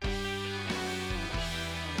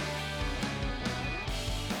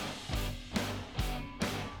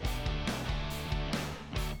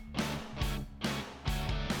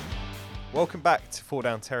Welcome back to Four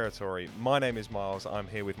Down Territory. My name is Miles. I'm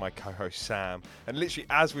here with my co-host Sam. And literally,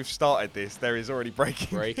 as we've started this, there is already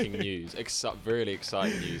breaking news. Really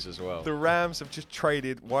exciting news as well. The Rams have just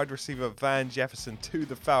traded wide receiver Van Jefferson to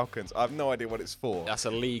the Falcons. I have no idea what it's for. That's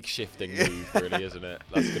a league-shifting move, really, isn't it?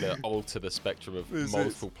 That's going to alter the spectrum of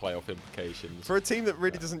multiple playoff implications. For a team that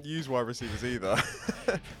really doesn't use wide receivers either.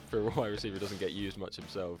 For a wide receiver who doesn't get used much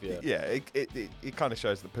himself, yeah. Yeah, it kind of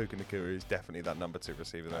shows that Puka Nacua is definitely that number 2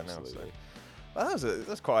 receiver there now. So. Well,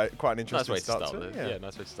 that's quite an interesting start to it. Yeah,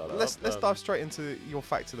 nice way to start. Let's dive straight into your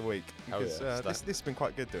fact of the week because this has been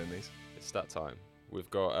quite good doing these. It's that time. We've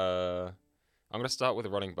got. I'm going to start with a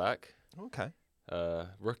running back. Okay.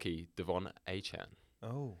 Rookie Devon Achane.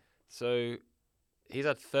 Oh. So he's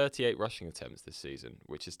had 38 rushing attempts this season,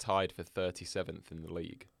 which is tied for 37th in the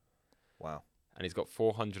league. Wow. And he's got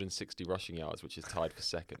 460 rushing yards, which is tied for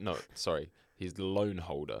second. No, sorry, he's the lone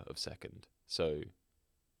holder of second. So.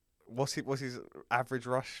 What's his average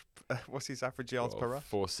rush? What's his average yards per rush?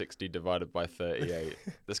 460 divided by 38.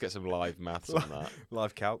 Let's get some live maths on that.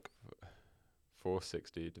 Live calc.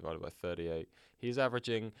 460 divided by 38. He's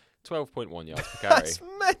averaging 12.1 yards per carry. That's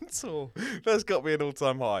mental. That's got to be an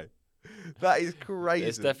all-time high. That is crazy.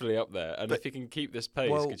 It's definitely up there. And if he can keep this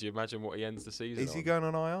pace, could you imagine what he ends the season Is he going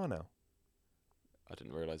on IR now? I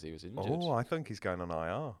didn't realise he was injured. Oh, I think he's going on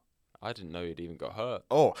IR. I didn't know he'd even got hurt.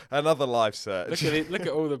 Oh, another live search. Look at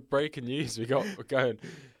all the breaking news we got going.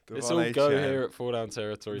 It's all go here at Four Down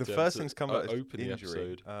Territory. The first thing's come out open injury.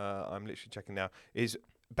 The episode. I'm literally checking now. Is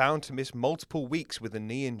bound to miss multiple weeks with a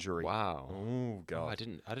knee injury. Wow. Oh god. Oh,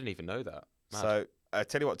 I didn't even know that. Mad. So I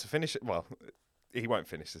tell you what, to finish it. Well, he won't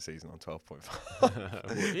finish the season on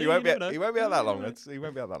 12.5. He won't be out that long. He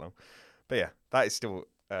won't be out that long. But yeah, that is still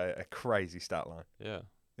a crazy stat line. Yeah.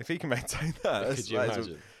 If he can maintain that, could you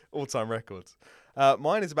imagine? All-time records.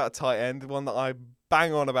 Mine is about tight end, the one that I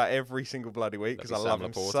bang on about every single bloody week because I love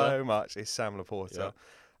him so much. Is Sam Laporta.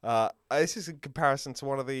 Yeah. This is in comparison to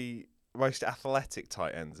one of the most athletic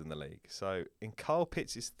tight ends in the league. So in Kyle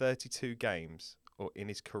Pitts' 32 games, or in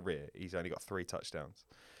his career, he's only got 3 touchdowns.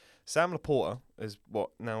 Sam Laporta is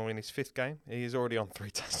now in his 5th game? He is already on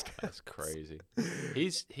 3 touchdowns. That's crazy.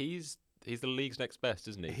 He's the league's next best,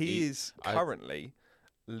 isn't he? He is currently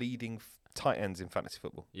leading tight ends in fantasy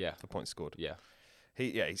football. Yeah. For points scored. Yeah.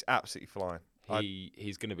 He's absolutely flying.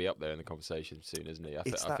 He's going to be up there in the conversation soon, isn't he?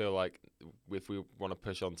 I feel like if we want to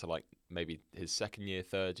push on to like maybe his second year,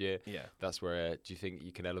 third year, that's where. Do you think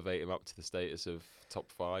you can elevate him up to the status of top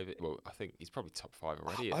 5? Well, I think he's probably top 5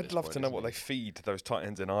 already. I'd love to know what they feed those tight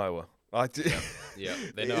ends in Iowa. I do. Yeah,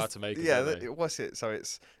 they know how to make it. Yeah, what's it? So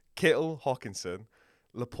it's Kittle, Hawkinson,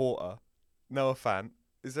 Laporta, Noah Fant.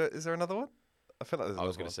 Is there another one? I feel like there's. I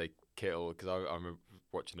was going to say Kittle because I remember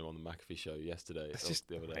watching him on the McAfee show yesterday. It's just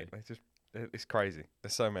the other day. It's crazy.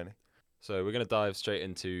 There's so many. So we're going to dive straight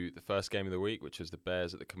into the first game of the week, which was the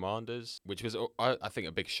Bears at the Commanders, which was, I think,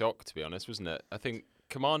 a big shock, to be honest, wasn't it? I think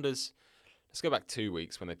Commanders, let's go back 2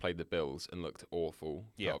 weeks when they played the Bills and looked awful,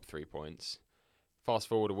 put up 3 points. Fast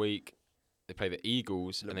forward a week, they play the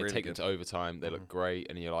Eagles and they take them to overtime. They look great.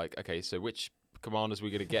 And you're like, okay, so which Commanders we're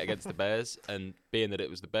going to get against the Bears? And being that it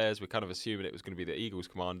was the Bears, we're kind of assuming it was going to be the Eagles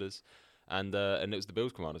Commanders. And it was the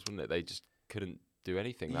Bills Commanders, wasn't it? They just couldn't do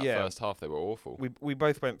anything that first half. They were awful. We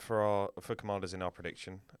both went for Commanders in our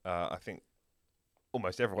prediction. I think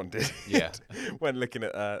almost everyone did. Yeah. When looking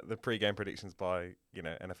at the pre-game predictions by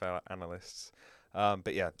NFL analysts.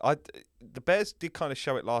 But yeah, the Bears did kind of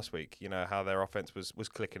show it last week. How their offense was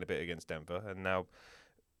clicking a bit against Denver, and now.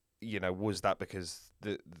 Was that because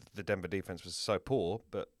the Denver defense was so poor,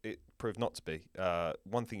 but it proved not to be.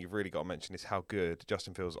 One thing you've really got to mention is how good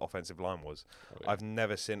Justin Fields' offensive line was. Oh, yeah. I've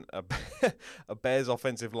never seen a Bears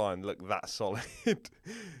offensive line look that solid.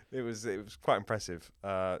 It was quite impressive,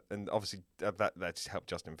 and obviously that just helped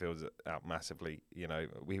Justin Fields out massively. He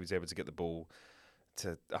was able to get the ball.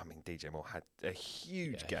 DJ Moore had a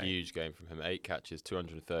huge game. Huge game from him. 8 catches,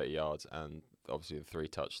 230 yards, and obviously the 3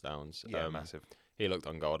 touchdowns. Yeah, massive. He looked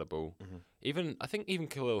unguardable. Mm-hmm. I think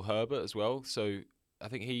Khalil Herbert as well. So I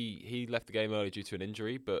think he left the game early due to an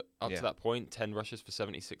injury, but up to that point, 10 rushes for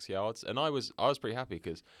 76 yards, and I was pretty happy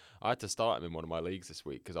because I had to start him in one of my leagues this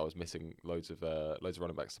week because I was missing loads of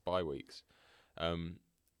running backs to bye weeks. And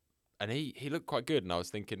he looked quite good, and I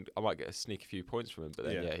was thinking I might get a sneaky few points from him, but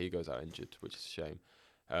then he goes out injured, which is a shame.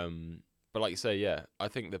 But like you say, I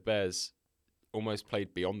think the Bears almost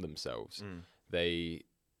played beyond themselves.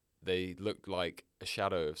 They looked like a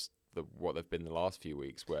shadow of what they've been the last few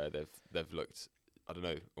weeks, where they've looked, I don't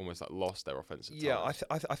know, almost like lost their offensive. Yeah,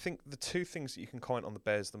 I think the 2 things that you can comment on the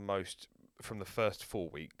Bears the most from the first 4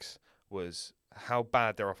 weeks was how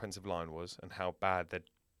bad their offensive line was and how bad their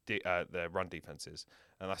their run defenses,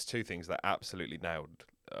 and that's two things that absolutely nailed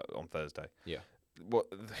on Thursday. Yeah. What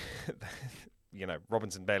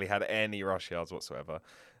Robinson barely had any rush yards whatsoever.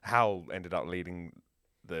 Howell ended up leading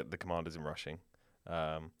the Commanders in rushing.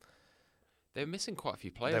 They're missing quite a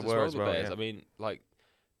few players as well. The Bears. Yeah. I mean, like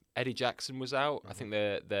Eddie Jackson was out. I think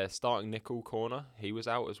their starting nickel corner, he was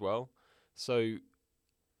out as well. So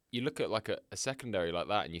you look at like a secondary like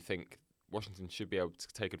that, and you think Washington should be able to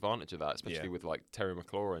take advantage of that, especially with like Terry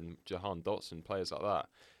McLaurin, Jahan Dotson, players like that.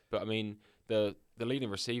 But I mean, the leading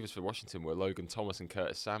receivers for Washington were Logan Thomas and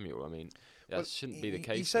Curtis Samuel. I mean, that shouldn't be the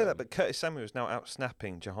case. You say that, but Curtis Samuel is now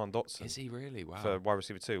out-snapping Jahan Dotson. Is he really? Wow. For wide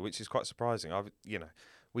receiver 2, which is quite surprising.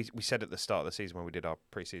 We said at the start of the season when we did our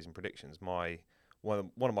pre-season predictions, one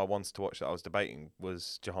of my ones to watch that I was debating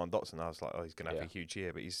was Jahan Dotson. I was like, oh, he's going to have a huge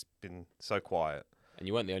year, but he's been so quiet. And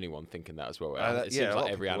you weren't the only one thinking that as well. It seems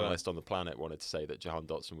like every analyst on the planet wanted to say that Jahan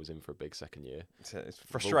Dotson was in for a big second year. It's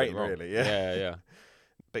frustrating, really. Yeah.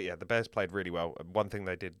 But yeah, the Bears played really well. One thing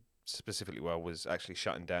they did specifically well was actually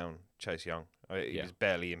shutting down Chase Young. He was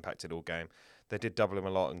barely impacted all game. They did double him a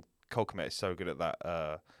lot, and Cole Kmet is so good at that.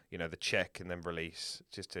 The check and then release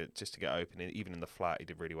just to get open. Even in the flat, he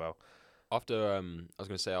did really well. After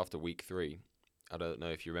after week 3, I don't know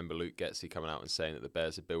if you remember Luke Getsy coming out and saying that the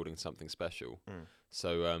Bears are building something special.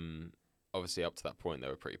 So obviously up to that point they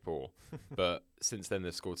were pretty poor, but since then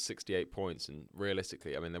they've scored 68 points, and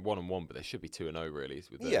realistically, I mean they're 1-1, but they should be 2-0 really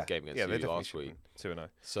with the game against you last week. 2-0.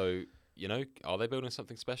 So are they building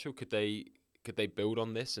something special? Could they build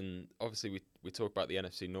on this? And obviously we talk about the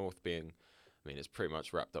NFC North being, I mean it's pretty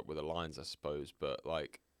much wrapped up with the Lions, I suppose, but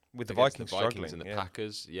like with the Vikings and the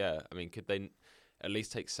Packers, I mean could they at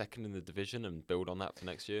least take second in the division and build on that for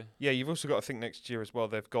next year? Yeah, you've also got to think next year as well.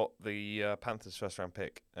 They've got the Panthers first round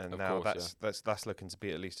pick, and that's looking to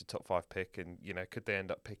be at least a top 5 pick. And could they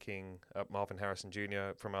end up picking up Marvin Harrison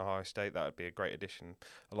Jr. from Ohio State? That would be a great addition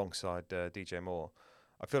alongside DJ Moore.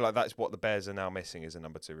 I feel like that's what the Bears are now missing is a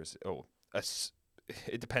number 2.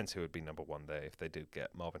 It depends who would be number 1 there if they did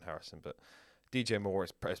get Marvin Harrison, but DJ Moore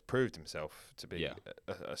has proved himself to be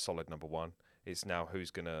a solid number 1. It's now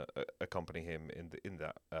who's going to accompany him in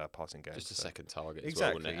that passing game. Just a second target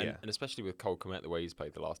exactly, as well, wouldn't it? And especially with Cole Kmet, the way he's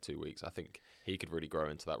played the last 2 weeks, I think he could really grow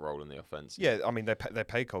into that role in the offense. Yeah, I mean they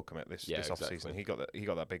paid Cole Kmet this offseason. He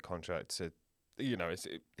got that big contract to, he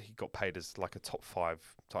got paid as like a top 5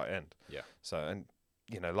 tight end. Yeah. So and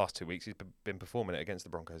last 2 weeks he's been performing it against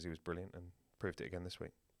the Broncos. He was brilliant and proved it again this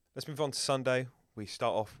week. Let's move on to Sunday. We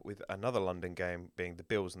start off with another London game being the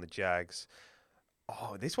Bills and the Jags.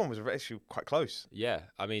 Oh, this one was actually quite close. Yeah,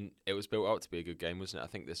 I mean, it was built out to be a good game, wasn't it? I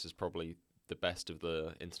think this is probably the best of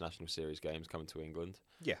the international series games coming to England.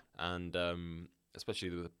 Yeah. And especially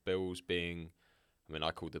the Bills being, I mean,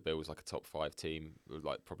 I called the Bills like a top 5 team,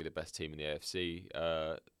 like probably the best team in the AFC.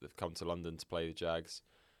 They've come to London to play the Jags,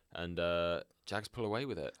 and Jags pull away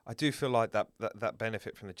with it. I do feel like that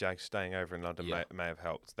benefit from the Jags staying over in London may have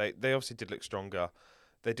helped. They obviously did look stronger.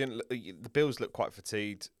 They didn't. The Bills looked quite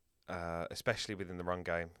fatigued. Especially within the run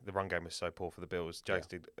game. The run game was so poor for the Bills. Jags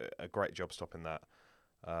did a great job stopping that.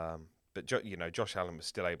 But Josh Allen was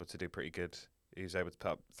still able to do pretty good. He was able to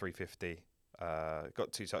put up 350.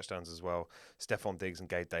 Got 2 touchdowns as well. Stephon Diggs and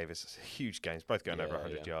Gabe Davis, huge games, both going over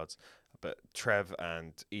 100 yards. But Trev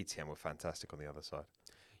and ETN were fantastic on the other side.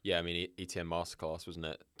 Yeah, I mean, ETN masterclass, wasn't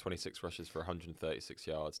it? 26 rushes for 136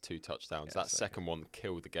 yards, 2 touchdowns. That second one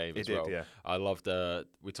killed the game as well. Yeah. I loved,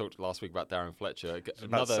 we talked last week about Darren Fletcher.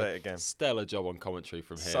 Another stellar job on commentary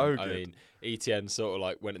from him. So good. I mean, ETN sort of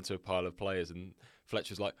like went into a pile of players and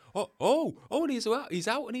Fletcher's like, oh, and he's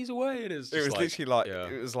out and he's away. And it was literally like,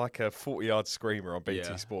 it was like a 40-yard screamer on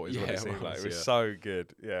BT Sport is what it seemed like. It was so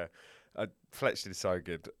good. Yeah. Fletcher did so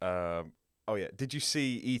good. Did you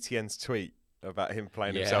see ETN's tweet about him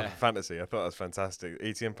playing himself in fantasy? I thought that was fantastic.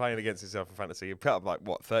 ETN playing against himself in fantasy. He put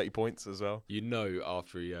up 30 points as well.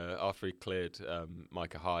 After he cleared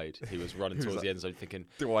Micah Hyde, he was running towards the end zone thinking,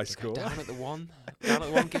 do I score? Down at the one,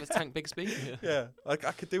 give it to Tank Bigsby. Yeah, I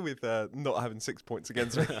could do with not having 6 points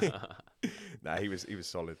against me. Nah, he was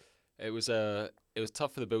solid. It was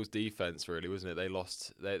tough for the Bills' defense, really, wasn't it? They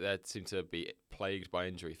lost. They seemed to be plagued by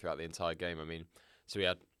injury throughout the entire game. I mean, so we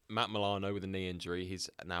had Matt Milano with a knee injury. He's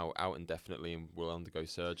now out indefinitely and will undergo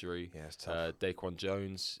surgery. Yeah, it's tough. Daquan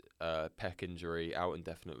Jones, pec injury, out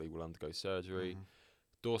indefinitely, will undergo surgery.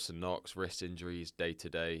 Dawson Knox, wrist injuries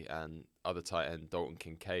day-to-day. And other tight end, Dalton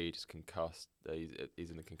Kincaid, is concussed. He's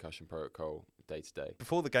in the concussion protocol day-to-day.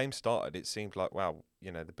 Before the game started, it seemed like, wow,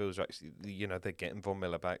 the Bills are actually, they're getting Von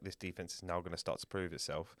Miller back. This defense is now going to start to prove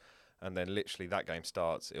itself. And then literally that game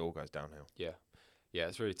starts, it all goes downhill. Yeah,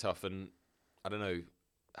 it's really tough. And I don't know,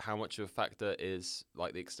 how much of a factor is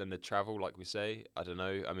like the extended travel, like we say. I don't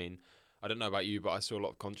know. I mean, I don't know about you, but I saw a lot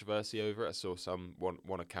of controversy over it. I saw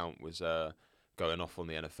one account was going off on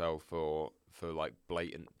the NFL for like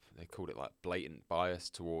blatant. They called it like blatant bias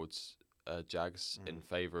towards Jags in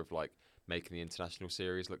favor of like making the international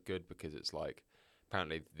series look good, because it's like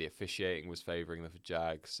apparently the officiating was favoring the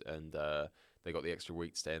Jags, and they got the extra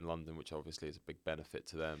week to stay in London, which obviously is a big benefit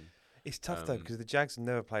to them. It's tough though, because the Jags have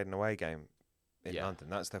never played an away game in London.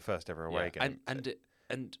 That's their first ever away game.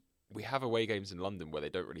 And we have away games in London where they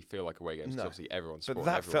don't really feel like away games. No. Obviously, everyone's But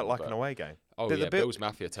that felt like an away game. Oh yeah, Bills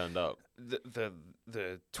Mafia turned up. The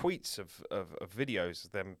tweets of videos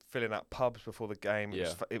of them filling up pubs before the game.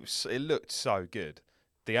 Yeah. It looked so good.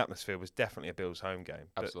 The atmosphere was definitely a Bills home game.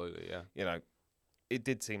 Absolutely, yeah. You know, it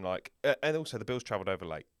did seem like, and also the Bills travelled over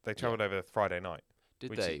late. They travelled over Friday night.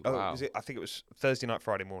 Did they? Wow. I think it was Thursday night,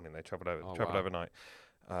 Friday morning. They travelled over. Overnight.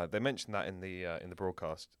 They mentioned that in the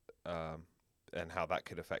broadcast, and how that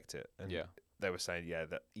could affect it. And they were saying,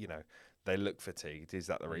 that they look fatigued. Is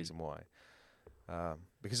that the reason why?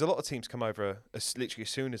 Because a lot of teams come over literally as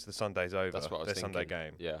soon as the Sunday's over. That's what I was thinking. Sunday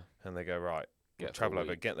game. Yeah. And they go, right, we'll travel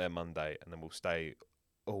over, get there Monday, and then we'll stay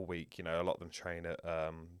all week. You know, a lot of them train at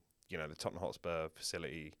the Tottenham Hotspur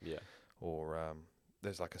facility. Yeah. Or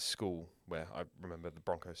there's like a school where I remember the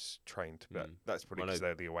Broncos trained, but that's probably because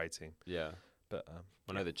they're the away team. Yeah. But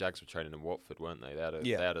I know the Jags were training in Watford, weren't they?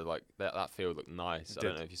 They had a like that field looked nice. I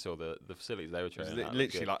don't know if you saw the facilities they were training. It was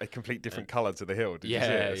literally like a complete different colour to the hill. Did you see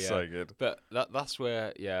it? It's so good. But that's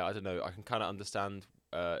where I don't know. I can kind of understand,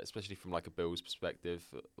 especially from like a Bills perspective.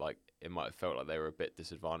 Like it might have felt like they were a bit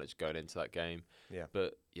disadvantaged going into that game. Yeah.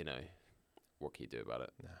 But what can you do about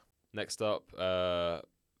it? No. Next up,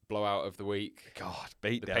 blowout of the week. God,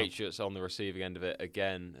 beat the down. Patriots on the receiving end of it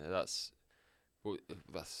again. That's what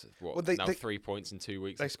now 3 points in 2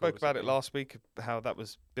 weeks. They spoke about it last week, how that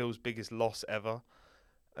was Bill's biggest loss ever,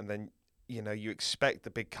 and then you expect the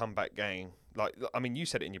big comeback game. Like, I mean, you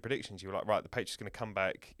said it in your predictions. You were like, right, the Patriots going to come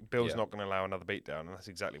back. Bill's not going to allow another beatdown, and that's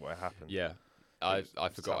exactly what happened. Yeah, I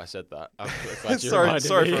forgot I said that. I'm glad you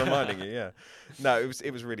sorry for reminding you. Yeah, no,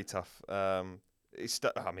 it was really tough. It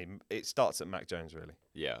starts at Mac Jones, really.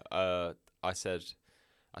 Yeah, I said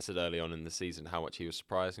early on in the season how much he was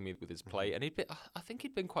surprising me with his play, and I think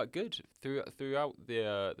he'd been quite good throughout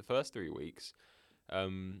the first 3 weeks.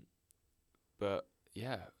 But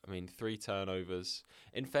yeah, I mean, 3 turnovers.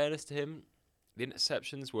 In fairness to him, the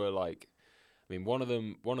interceptions were like, I mean, one of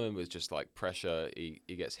them was just like pressure. He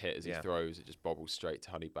gets hit as he throws. It just bobbles straight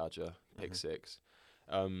to Honey Badger, pick 6.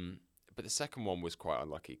 But the second one was quite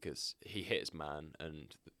unlucky because he hit his man,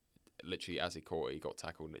 and literally as he caught it, he got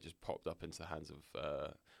tackled, and it just popped up into the hands of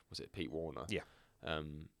was it Pete Warner? Yeah.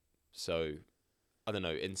 So I don't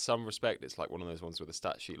know. In some respect, it's like one of those ones where the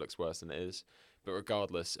stat sheet looks worse than it is. But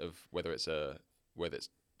regardless of whether it's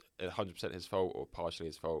 100% his fault or partially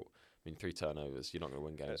his fault, I mean, 3 turnovers, you're not going to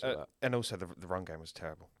win games with that. And also the run game was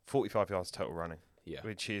terrible. 45 yards total running. Yeah.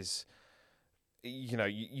 Which is,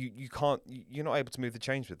 you can't, you're not able to move the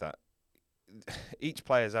chains with that. Each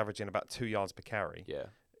player is averaging about 2 yards per carry. Yeah.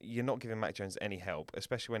 You're not giving Mac Jones any help,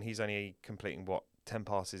 especially when he's only completing 10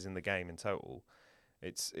 passes in the game in total.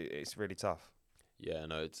 It's really tough. Yeah,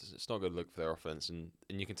 no, it's not a good look for their offense, and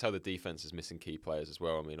you can tell the defense is missing key players as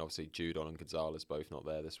well. I mean, obviously Judon and Gonzalez both not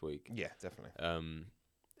there this week. Yeah, definitely.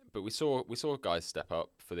 But we saw guys step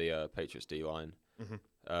up for the Patriots D line.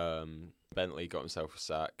 Mm-hmm. Bentley got himself a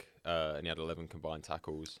sack, and he had 11 combined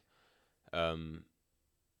tackles.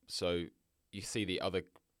 So you see the other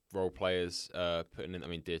role players putting in. I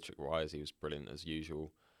mean, Dietrich Wise, he was brilliant as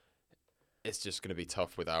usual. It's just going to be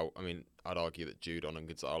tough without. I mean, I'd argue that Judon and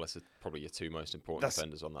Gonzalez are probably your 2 most important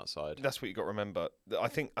defenders on that side. That's what you got to remember. I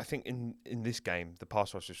think in this game the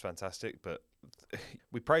pass rush was fantastic, but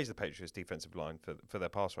we praise the Patriots defensive line for their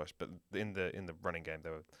pass rush, but in the running game they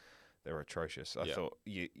were atrocious. I thought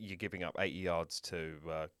you're giving up 80 yards to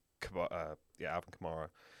Alvin Kamara.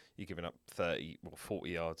 You're giving up 30 or 40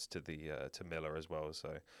 yards to Miller as well.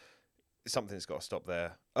 So something's got to stop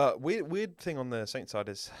there. Weird thing on the Saints side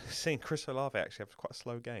is seeing Chris Olave actually have quite a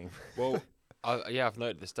slow game. Well, I've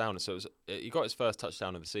noted this down. So he got his first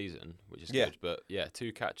touchdown of the season, which is good. But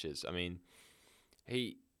 2 catches. I mean,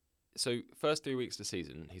 first 3 weeks of the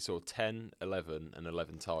season, he saw 10, 11, and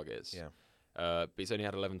 11 targets. Yeah. But he's only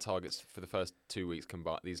had 11 targets for the first 2 weeks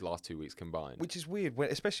combined. These last 2 weeks combined, which is weird,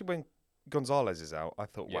 especially when Gonzalez is out. I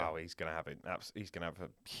thought, wow, he's going to have a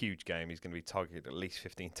huge game. He's going to be targeted at least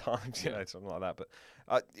 15 times, something like that. But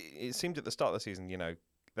it seemed at the start of the season,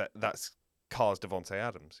 that's Carr's Devontae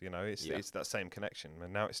Adams. It's that same connection,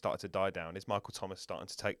 and now it's started to die down. Is Michael Thomas starting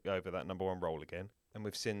to take over that number one role again? And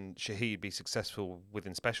we've seen Shaheed be successful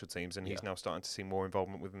within special teams, and he's now starting to see more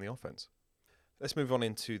involvement within the offense. Let's move on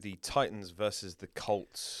into the Titans versus the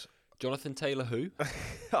Colts. Jonathan Taylor, who?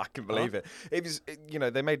 I can believe it. It was,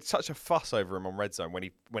 they made such a fuss over him on red zone when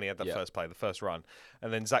he had that first play, the first run,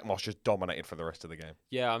 and then Zach Moss just dominated for the rest of the game.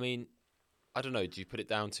 Yeah, I mean, I don't know. Do you put it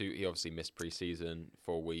down to he obviously missed preseason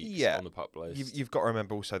for a week on the pup list? You've got to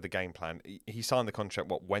remember also the game plan. He signed the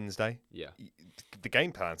contract, Wednesday? Yeah. The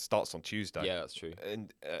game plan starts on Tuesday. Yeah, that's true.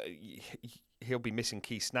 And he'll be missing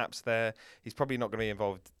key snaps there. He's probably not going to be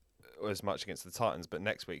involved as much against the Titans, but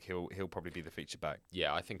next week he'll probably be the featured back.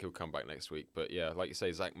 Yeah, I think he'll come back next week. But yeah, like you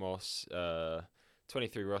say, Zach Moss,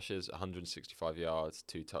 23 rushes, 165 yards,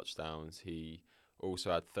 2 touchdowns. He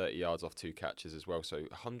also had 30 yards off 2 catches as well, so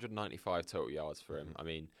 195 total yards for him. I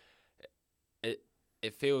mean,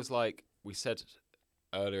 it feels like we said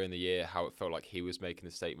earlier in the year how it felt like he was making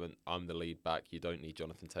the statement, I'm the lead back, you don't need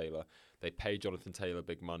Jonathan Taylor. They paid Jonathan Taylor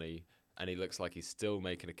big money, and he looks like he's still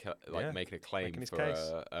making a claim for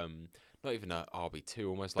not even a RB2,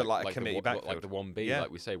 almost like a committee backfield. Like the 1B,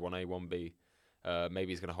 like we say, 1A, 1B.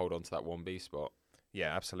 Maybe he's going to hold on to that 1B spot.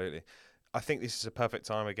 Yeah, absolutely. I think this is a perfect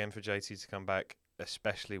time again for JT to come back,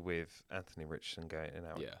 especially with Anthony Richardson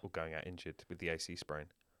going out injured with the AC sprain.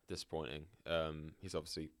 Disappointing. He's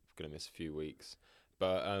obviously going to miss a few weeks.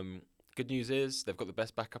 But good news is they've got the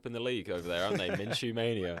best backup in the league over there, haven't they? Minshew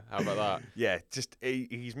Mania. How about that? Yeah, just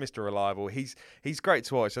he's Mr. Reliable. He's great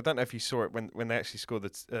to watch. I don't know if you saw it when they actually scored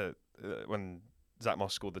when Zach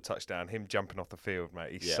Moss scored the touchdown. Him jumping off the field,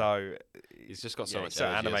 mate. He's just got so much so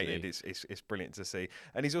energy, animated. It's brilliant to see,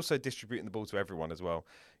 and he's also distributing the ball to everyone as well.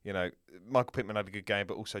 Michael Pittman had a good game,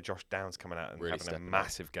 but also Josh Downs coming out and really having a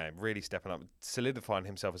massive game, really stepping up, solidifying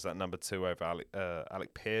himself as that number 2 over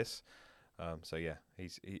Alec Pierce. So yeah,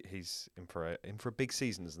 he's in for a big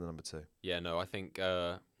season as the number 2. Yeah, no, I think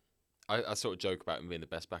I sort of joke about him being the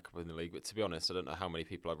best backup in the league, but to be honest, I don't know how many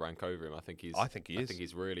people I'd rank over him. I think he is. I think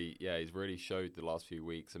he's really he's really showed the last few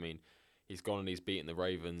weeks. I mean, he's gone and he's beaten the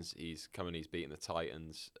Ravens. He's come and he's beaten the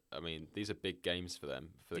Titans. I mean, these are big games for them,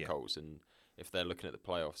 for the Colts, and if they're looking at the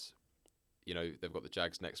playoffs, they've got the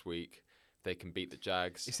Jags next week. They can beat the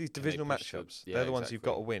Jags. It's these divisional matchups. They're the ones you've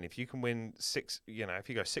got to win. If you can win 6, if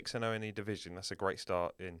you go 6-0 in the division, that's a great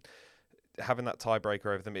start. In having that tiebreaker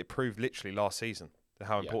over them, it proved literally last season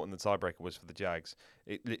how important the tiebreaker was for the Jags.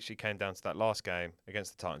 It literally came down to that last game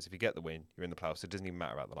against the Titans. If you get the win, you're in the playoffs. It doesn't even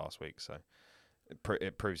matter about the last week. So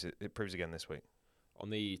it proves again this week. On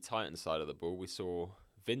the Titans side of the ball, we saw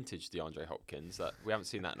vintage DeAndre Hopkins. That we haven't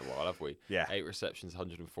seen that in a while, have we? Yeah. 8 receptions,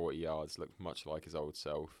 140 yards. Looked much like his old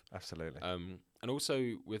self. Absolutely. And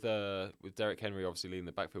also with Derrick Henry obviously leading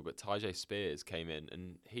the backfield, but Tyjae Spears came in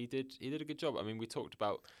and he did a good job. I mean, we talked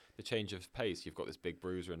about the change of pace. You've got this big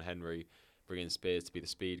bruiser and Henry, bringing Spears to be the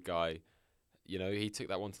speed guy. He took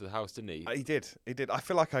that one to the house, didn't he? He did. I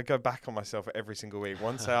feel like I go back on myself every single week.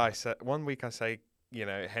 One week I say,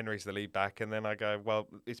 Henry's the lead back, and then I go, well,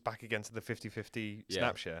 it's back again to the 50-50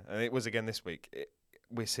 snap share. And it was again this week.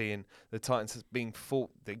 We're seeing the Titans being fought.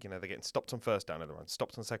 They're getting stopped on first down in the run,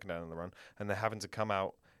 stopped on second down in the run, and they're having to come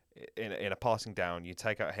out in a passing down. You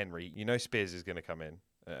take out Henry, Spears is going to come in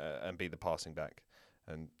and be the passing back.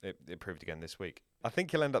 And it proved again this week. I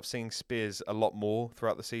think you'll end up seeing Spears a lot more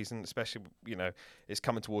throughout the season, especially, it's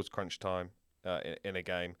coming towards crunch time in a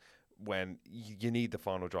game when you need the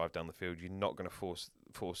final drive down the field. You're not going to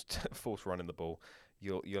force running the ball.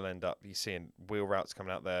 You'll end up seeing wheel routes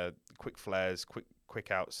coming out there, quick flares,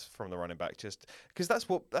 quick outs from the running back, just because that's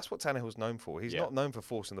what Tannehill's known for. He's not known for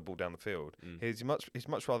forcing the ball down the field. He's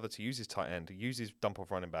much rather to use his tight end, to use his dump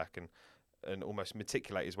off running back and almost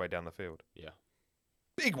meticulate his way down the field. Yeah.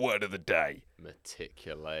 Big word of the day.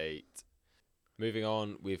 Meticulate. Moving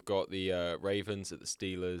on, we've got the Ravens at the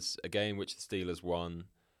Steelers, a game which the Steelers won.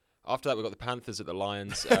 After that, we've got the Panthers at the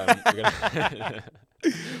Lions. I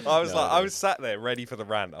was sat there ready for the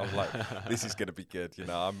rant. I was like, this is going to be good.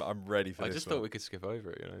 I'm ready for this. I just thought we could skip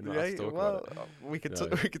over it. Not have to talk about it. We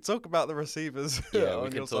could talk about the receivers. Yeah, we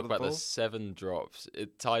can talk about the 7 drops.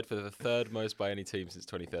 It tied for the 3rd most by any team since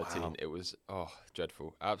 2013. Wow. It was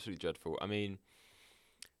dreadful, absolutely dreadful. I mean,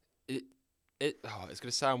 it's going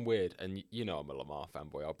to sound weird, and I'm a Lamar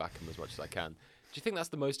fanboy. I'll back him as much as I can. Do you think that's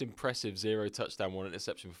the most impressive 0 touchdown, 1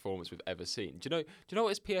 interception performance we've ever seen? Do you know what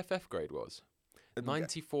his PFF grade was?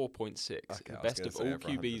 94.6. Okay, the best of all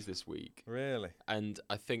QBs this week. Really? And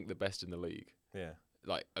I think the best in the league. Yeah.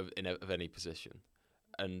 Like of any position.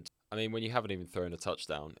 And I mean, when you haven't even thrown a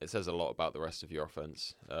touchdown, it says a lot about the rest of your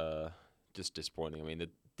offense. Just disappointing. I mean, the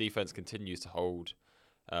defense continues to hold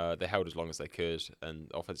They held as long as they could, and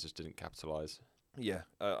offenses didn't capitalise. Yeah,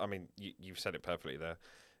 I mean, you've said it perfectly there.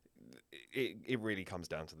 It really comes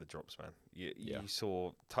down to the drops, man. You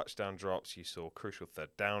saw touchdown drops, you saw crucial third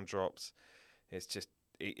down drops. It's just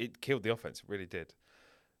it killed the offense. It really did.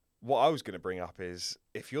 What I was going to bring up is,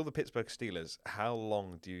 if you're the Pittsburgh Steelers, how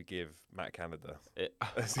long do you give Matt Canada?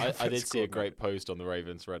 I did see a great post on the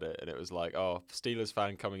Ravens Reddit, and it was like, "Oh, Steelers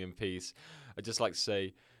fan coming in peace." I'd just like to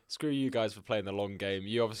say, screw you guys for playing the long game.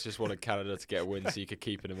 You obviously just wanted Canada to get a win so you could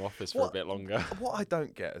keep him in office for a bit longer. What I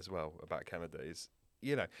don't get as well about Canada is,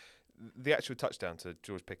 the actual touchdown to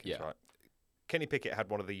George Pickens, right? Kenny Pickett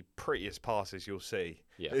had one of the prettiest passes you'll see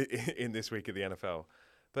in this week of the NFL.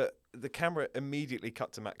 But the camera immediately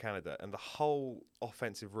cut to Matt Canada, and the whole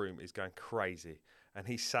offensive room is going crazy. And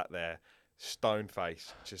he sat there,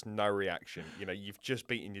 stone-faced, just no reaction. You've just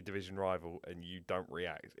beaten your division rival, and you don't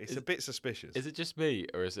react. It's a bit suspicious. Is it just me,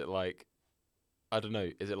 or is it like, I don't know,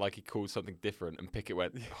 is it like he called something different and Pickett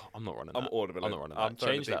went, I'm not running that. I'm audible. I'm not running that.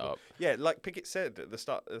 Change that up. Yeah, like Pickett said at the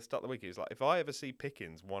start of the week, he was like, if I ever see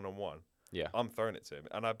Pickens one-on-one, I'm throwing it to him.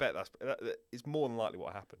 And I bet it's more than likely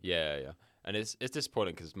what happened. Yeah. And it's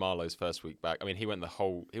disappointing because Marlowe's first week back. I mean, he went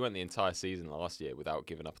the entire season last year without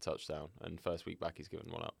giving up a touchdown, and first week back he's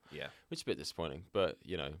given one up. Yeah, which is a bit disappointing. But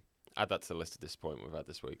add that to the list of disappointment we've had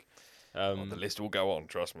this week. The list will go on.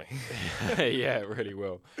 Trust me. Yeah, it really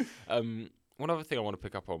will. One other thing I want to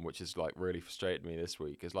pick up on, which is like really frustrated me this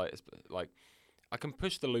week, is like I can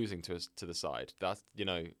push the losing to the side. That's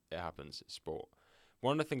it happens. It's sport.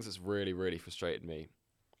 One of the things that's really really frustrated me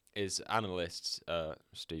is analysts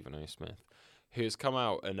Stephen A. Smith, who's come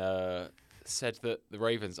out and said that the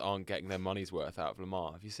Ravens aren't getting their money's worth out of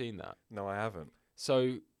Lamar. Have you seen that? No, I haven't.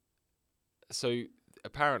 So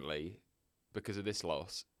apparently, because of this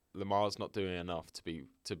loss, Lamar's not doing enough to be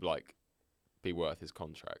worth his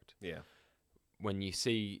contract. Yeah. When you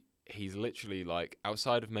see he's literally like,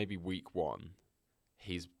 outside of maybe week one,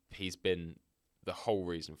 he's been the whole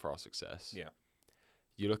reason for our success. Yeah.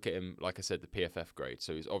 You look at him, like I said, the PFF grade,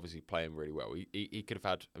 so he's obviously playing really well. He could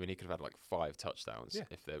have had like 5 touchdowns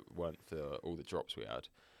if there weren't for all the drops we had.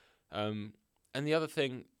 And the other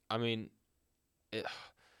thing, I mean,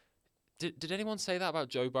 did anyone say that about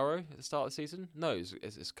Joe Burrow at the start of the season? No,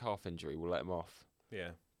 it's calf injury. We'll let him off. Yeah.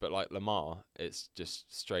 But like Lamar, it's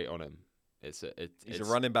just straight on him. He's a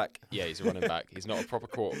running back. Yeah, he's a running back. He's not a proper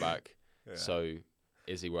quarterback. Yeah. So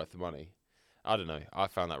is he worth the money? I don't know. I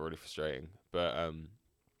found that really frustrating. But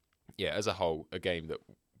as a whole, a game that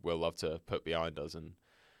we'll love to put behind us and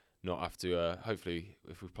not have to. Hopefully,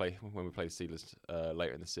 when we play the Steelers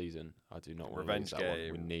later in the season, I do not want to lose that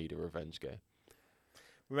one. We need a revenge game.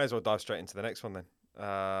 We may as well dive straight into the next one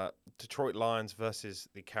then. Detroit Lions versus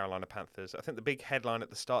the Carolina Panthers. I think the big headline at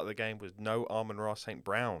the start of the game was no Amon-Ra St.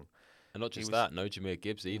 Brown. And not just that, no Jahmyr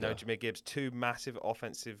Gibbs either. No Jahmyr Gibbs. 2 massive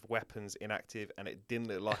offensive weapons inactive, and it didn't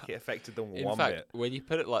look like it affected them In one fact, bit. When you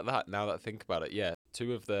put it like that, now that I think about it,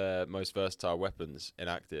 2 of their most versatile weapons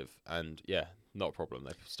inactive, and not a problem.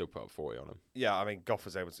 They still put up 40 on them. Yeah, I mean, Goff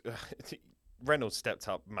was able to. Reynolds stepped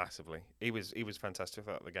up massively. He was fantastic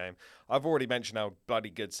throughout the game. I've already mentioned how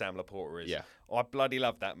bloody good Sam Laporta is. Yeah. I bloody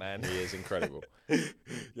love that man. He is incredible.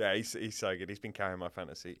 Yeah, he's so good. He's been carrying my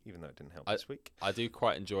fantasy, even though it didn't help this week. I do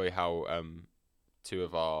quite enjoy how two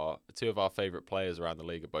of our favourite players around the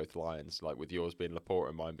league are both Lions, like with yours being Laporta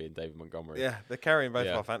and mine being David Montgomery. Yeah, they're carrying both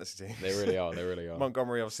our fantasy teams. They really are. They really are.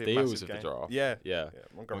 Montgomery obviously Steals a massive of game. the draft. Yeah.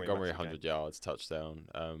 Montgomery 100 yards, touchdown.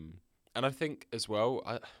 And I think as well,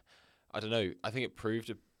 I don't know. I think it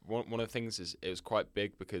proved one of the things is it was quite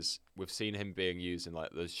big because we've seen him being used in like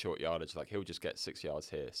those short yardage. Like he'll just get 6 yards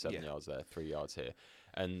here, 7 yards there, 3 yards here,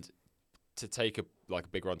 and to take a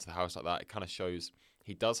big run to the house like that, it kind of shows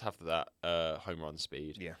he does have that home run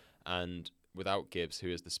speed. Yeah. And without Gibbs, who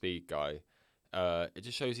is the speed guy, it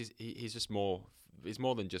just shows he's just more. He's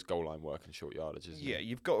more than just goal line work and short yardage, isn't he? Yeah,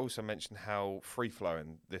 you've got to also mention how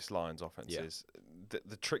free-flowing this Lions offense is.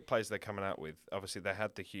 The trick plays they're coming out with, obviously they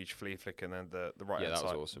had the huge flea flick and then the right-hand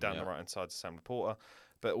side, awesome, down the right-hand side to Sam Laporta.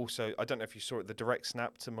 But also, I don't know if you saw it, the direct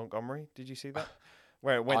snap to Montgomery. Did you see that?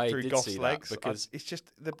 Where it went through Goff's legs. Because it's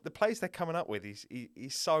just the plays they're coming up with,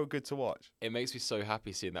 he's so good to watch. It makes me so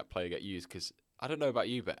happy seeing that player get used because I don't know about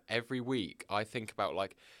you, but every week I think about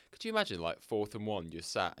could you imagine 4th and 1, you're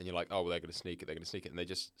sat and you're like, oh, well, they're going to sneak it, and they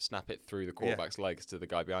just snap it through the quarterback's legs to the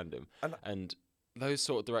guy behind him. And those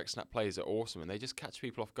sort of direct snap plays are awesome, and they just catch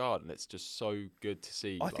people off guard, and it's just so good to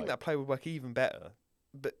see. I think that play would work even better,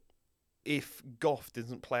 but if Goff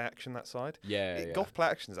doesn't play action that side, Goff play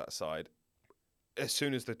actions that side as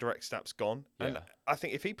soon as the direct snap's gone. Yeah. And I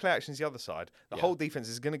think if he play actions the other side, the whole defense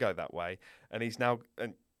is going to go that way, and he's now.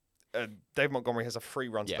 And Dave Montgomery has a free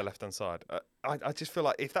run to the left-hand side. I just feel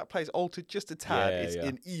like if that play's altered just a tad, it's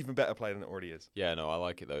an even better play than it already is. Yeah, no, I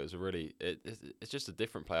like it though. It's a really, it's just a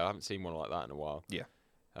different player. I haven't seen one like that in a while. Yeah.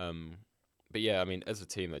 But yeah, I mean, as a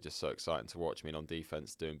team, they're just so exciting to watch. I mean, on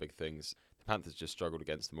defense, doing big things. The Panthers just struggled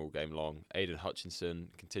against them all game long. Aiden Hutchinson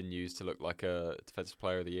continues to look like a Defensive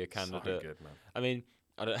Player of the Year candidate. So good, man. I mean,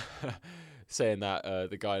 I don't saying that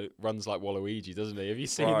the guy runs like Waluigi, doesn't he? Have you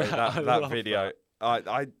seen Right, that? that video?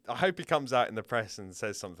 I hope he comes out in the press and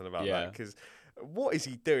says something about that, because what is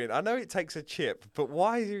he doing? I know it takes a chip, but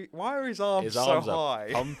why are his arms so high?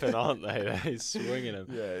 Are pumping, aren't they? He's swinging them.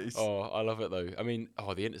 Yeah. Oh, I love it though. I mean,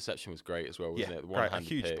 the interception was great as well, wasn't it? The great, a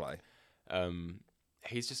huge play.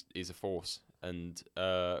 He's a force, and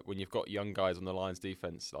when you've got young guys on the Lions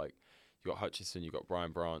defense, like you've got Hutchinson, you've got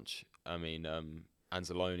Brian Branch, I mean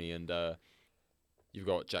Anzalone, and you've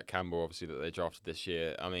got Jack Campbell, obviously, that they drafted this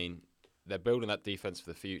year. I mean, they're building that defense for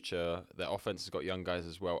the future. Their offense has got young guys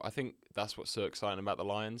as well. I think that's what's so exciting about the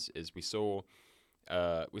Lions is we saw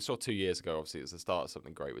 2 years ago, obviously, it was the start of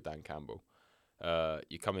something great with Dan Campbell.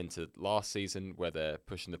 You come into last season where they're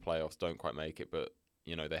pushing the playoffs, don't quite make it, but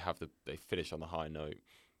you know they finish on the high note.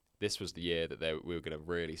 This was the year that we were going to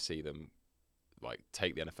really see them like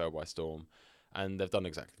take the NFL by storm, and they've done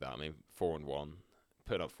exactly that. I mean, 4-1,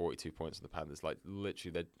 putting up 42 points on the Panthers. Like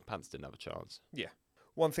literally, the Panthers didn't have a chance. Yeah.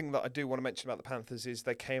 One thing that I do want to mention about the Panthers is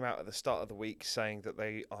they came out at the start of the week saying that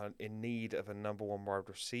they are in need of a number one wide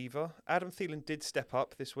receiver. Adam Thielen did step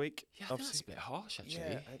up this week. Yeah, I think that's a bit harsh,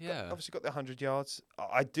 actually. Yeah. Obviously got the 100 yards.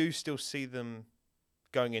 I do still see them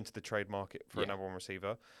going into the trade market for a number one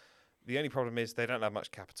receiver. The only problem is they don't have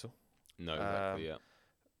much capital. No, exactly,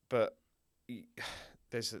 But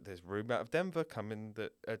there's rumour out of Denver coming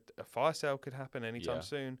that a fire sale could happen anytime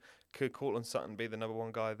soon. Could Cortland Sutton be the number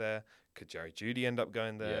one guy there? Could Jerry Jeudy end up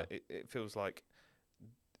going there? Yeah. It feels like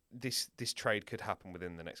this trade could happen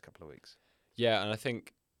within the next couple of weeks. Yeah, and I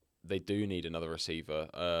think they do need another receiver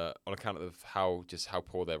on account of how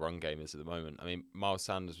poor their run game is at the moment. I mean, Miles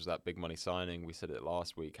Sanders was that big money signing. We said it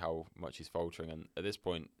last week how much he's faltering, and at this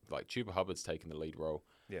point, like Chuba Hubbard's taken the lead role.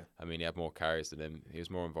 Yeah, I mean, he had more carries than him. He was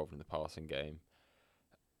more involved in the passing game.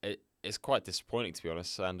 It's quite disappointing, to be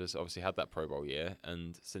honest. Sanders obviously had that Pro Bowl year,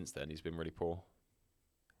 and since then he's been really poor.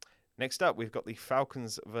 Next up, we've got the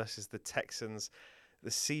Falcons versus the Texans. The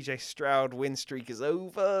CJ Stroud win streak is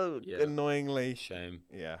over, annoyingly. Shame.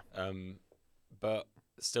 Yeah. But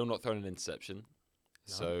still not throwing an interception. No.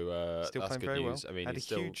 So still that's playing good very news. Well. I mean, had a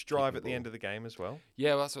huge drive at the end of the game as well.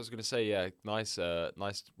 Yeah, well, that's what I was going to say. Yeah, nice.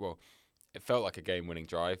 Well, it felt like a game-winning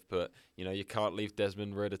drive, but you know you can't leave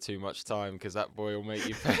Desmond Ridder too much time because that boy will make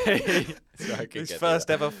you pay. His first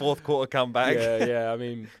ever fourth quarter comeback. Yeah. I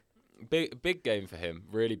mean, big game for him.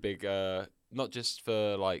 Really big. Not just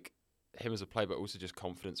for like him as a player, but also just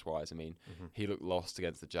confidence-wise. I mean, he looked lost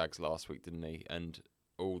against the Jags last week, didn't he? And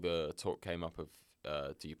all the talk came up of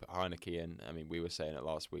do you put Heineke in? I mean, we were saying it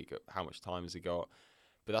last week. How much time has he got?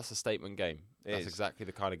 But that's a statement game. That's exactly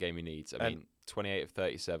the kind of game he needs. I mean, 28 of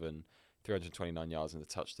 37. 329 yards and a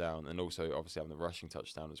touchdown, and also obviously having the rushing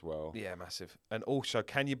touchdown as well. Yeah, massive. And also,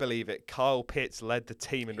 can you believe it? Kyle Pitts led the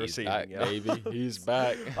team in receiving. Back, baby. He's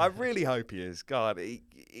back. I really hope he is. God,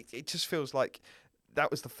 it just feels like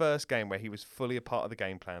that was the first game where he was fully a part of the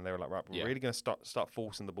game plan. They were like, right, we're really going to start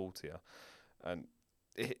forcing the ball to you. And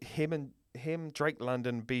him, Drake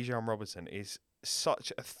London, Bijan Robinson is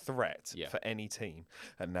such a threat for any team.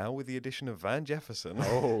 And now with the addition of Van Jefferson,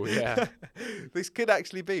 this could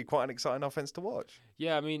actually be quite an exciting offense to watch.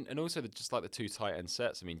 Yeah, I mean, and also just like the two tight end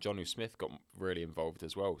sets. I mean, Jonnu Smith got really involved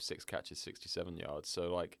as well. 6 catches, 67 yards.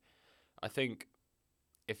 So like, I think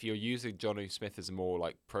if you're using Jonnu Smith as a more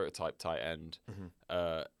like prototype tight end,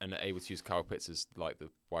 and able to use Kyle Pitts as like the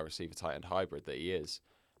wide receiver tight end hybrid that he is,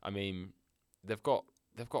 I mean, they've got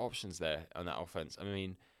options there on that offense. I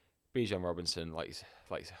mean, Bijan Robinson,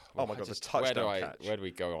 oh my God, the touchdown catch. Where do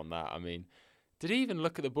we go on that? I mean, did he even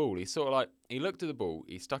look at the ball? He sort of he looked at the ball,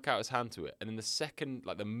 he stuck out his hand to it, and in the second,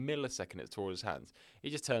 the millisecond it's towards his hands, he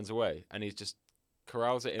just turns away and he just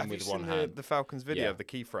corrals it in with one hand. Have you seen the Falcons video of the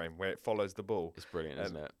keyframe where it follows the ball? It's brilliant,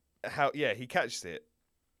 isn't it? He catches it,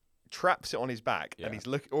 traps it on his back, and he's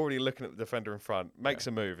already looking at the defender in front, makes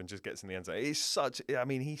a move and just gets in the end zone. It's such, I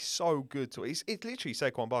mean, he's so good to it. It's literally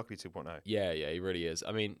Saquon Barkley 2.0. Yeah, he really is.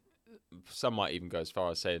 I mean, some might even go as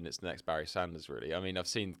far as saying it's the next Barry Sanders, really. I mean, I've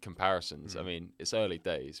seen comparisons. I mean, it's early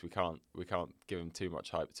days. We can't give him too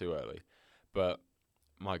much hype too early. But,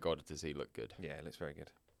 my God, does he look good. Yeah, it looks very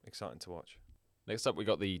good. Exciting to watch. Next up, we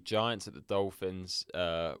got the Giants at the Dolphins.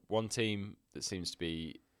 One team that seems to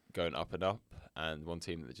be going up and up, and one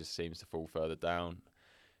team that just seems to fall further down.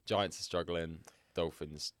 Giants are struggling.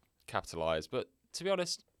 Dolphins capitalise. But to be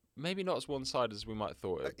honest, maybe not as one-sided as we might have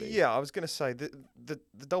thought it would be. Yeah, I was going to say the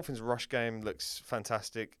Dolphins' rush game looks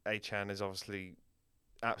fantastic. Achan is obviously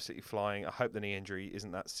absolutely flying. I hope the knee injury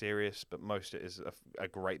isn't that serious, but most of it is a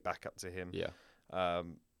great backup to him. Yeah.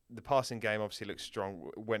 The passing game obviously looks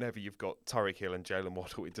strong. Whenever you've got Tyreek Hill and Jalen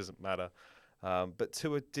Waddle, it doesn't matter. But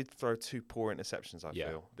Tua did throw 2 poor interceptions, I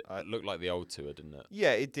feel. It looked like the old Tua, didn't it?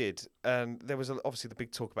 Yeah, it did. And there was obviously the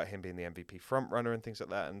big talk about him being the MVP front runner and things like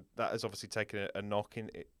that, and that has obviously taken a knock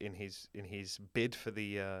in his bid for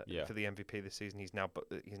the MVP this season. He's now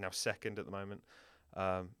second at the moment.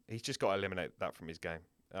 He's just got to eliminate that from his game.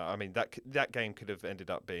 I mean, that game could have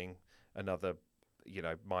ended up being another,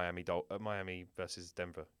 Miami versus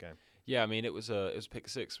Denver game. Yeah, I mean, it was a pick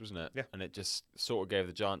 6, wasn't it? Yeah. And it just sort of gave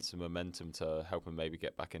the Giants some momentum to help them maybe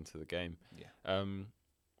get back into the game. Yeah.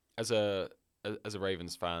 As a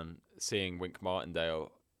Ravens fan, seeing Wink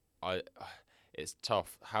Martindale, it's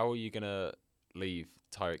tough. How are you gonna leave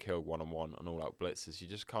Tyreek Hill one-on-one on all-out blitzes? You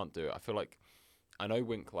just can't do it. I feel like I know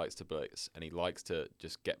Wink likes to blitz and he likes to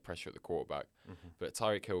just get pressure at the quarterback, but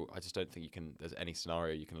Tyreek Hill, I just don't think there's any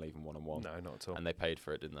scenario you can leave him one-on-one. No, not at all. And they paid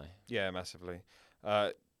for it, didn't they? Yeah, massively.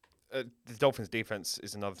 The Dolphins' defense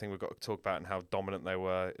is another thing we've got to talk about, and how dominant they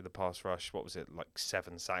were in the pass rush. What was it, like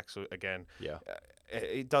 7 sacks again? Yeah.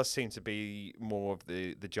 It does seem to be more of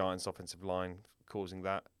the Giants' offensive line causing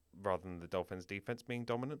that rather than the Dolphins' defense being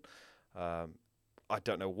dominant. I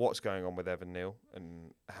don't know what's going on with Evan Neal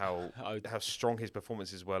and how strong his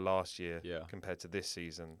performances were last year compared to this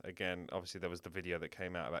season. Again, obviously there was the video that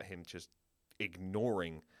came out about him just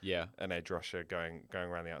ignoring an edge rusher going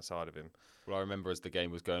around the outside of him. Well, I remember as the game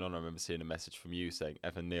was going on, I remember seeing a message from you saying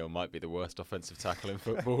Evan Neal might be the worst offensive tackle in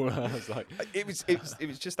football. I was like, it was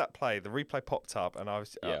just that play. The replay popped up, and I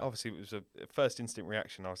was obviously it was a first instant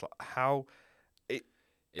reaction. I was like, how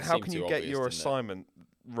can you get your assignment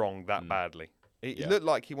wrong that badly? It looked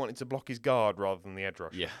like he wanted to block his guard rather than the edge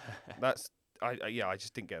rush. Yeah, I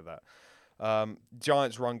just didn't get that.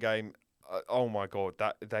 Giants run game. Oh my God,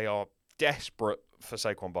 that they are desperate for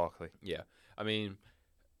Saquon Barkley. Yeah, I mean,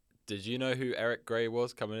 did you know who Eric Gray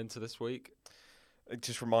was coming into this week? It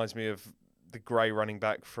just reminds me of the Gray running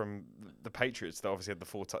back from the Patriots that obviously had the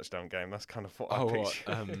 4 touchdown game. That's kind of what I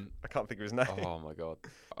picture. I can't think of his name. Oh my God.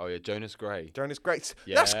 Oh yeah, Jonas Gray. Jonas Gray.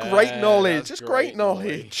 That's great knowledge. That's great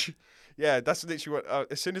knowledge. Yeah, that's literally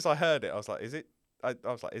what. As soon as I heard it, I was like, "Is it?" I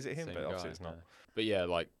was like, "Is it him?" Same but obviously guy, it's not. But yeah,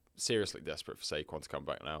 like seriously desperate for Saquon to come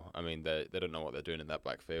back now. I mean, they don't know what they're doing in that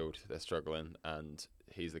backfield. They're struggling, and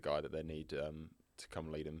he's the guy that they need to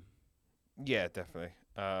come lead them. Yeah, definitely.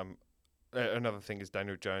 Another thing is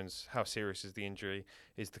Daniel Jones. How serious is the injury?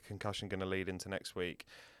 Is the concussion going to lead into next week?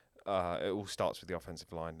 It all starts with the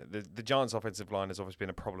offensive line. The Giants' offensive line has obviously been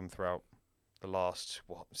a problem throughout the last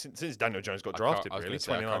since Daniel Jones got drafted. Really,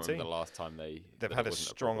 2019. The last time they've had a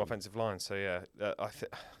strong offensive line. So yeah, I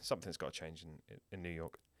think something's got to change in New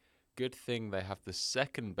York. Good thing they have the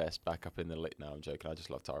second best backup in the league. No, I'm joking. I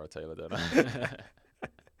just love Tyrod Taylor, don't I?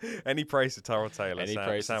 Any praise to Tyrod Taylor. Any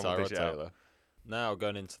praise to Tyrod Taylor. Now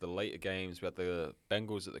going into the later games, we had the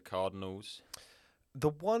Bengals at the Cardinals. The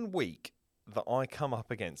 1 week that I come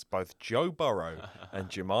up against both Joe Burrow and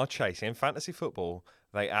Jamar Chase in fantasy football,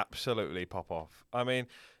 they absolutely pop off. I mean,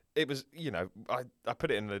 it was, I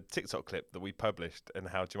put it in the TikTok clip that we published, and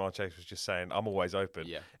how Jamar Chase was just saying, "I'm always open."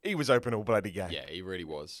 Yeah. He was open all bloody game. Yeah, he really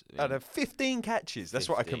was. Out of 15 catches. That's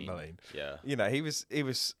what I couldn't believe. Yeah. He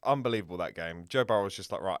was unbelievable that game. Joe Burrow was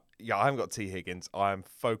just like, right, I haven't got T. Higgins. I'm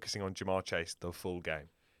focusing on Jamar Chase the full game.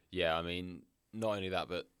 Yeah, I mean, not only that,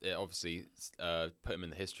 but it obviously put him in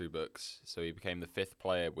the history books. So he became the 5th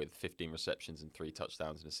player with 15 receptions and 3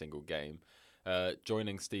 touchdowns in a single game.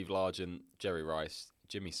 Joining Steve Largent, Jerry Rice,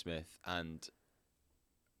 Jimmy Smith, and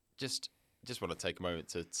just want to take a moment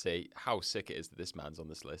to say how sick it is that this man's on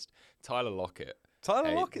this list. Tyler Lockett's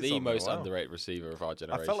the most underrated receiver of our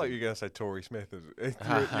generation. I felt like you were going to say Torrey Smith.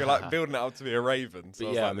 You're like building it up to be a Raven.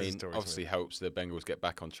 So but I mean, obviously helps the Bengals get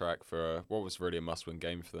back on track for what was really a must-win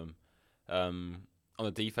game for them. On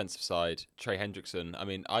the defensive side, Trey Hendrickson, I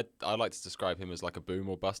mean, I like to describe him as like a boom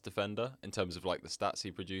or bust defender in terms of like the stats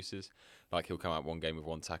he produces. Like he'll come out one game with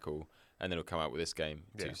 1 tackle, and then he'll come out with this game,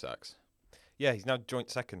 2 sacks. Yeah, he's now joint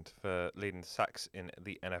second for leading sacks in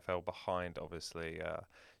the NFL behind, obviously,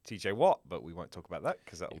 TJ Watt, but we won't talk about that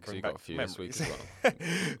because that will bring back memories. This week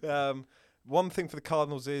as well. One thing for the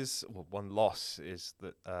Cardinals one loss is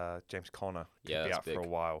that James Conner could be out for a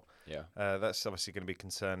while. Yeah, that's obviously going to be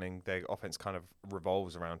concerning. Their offense kind of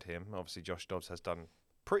revolves around him. Obviously, Josh Dobbs has done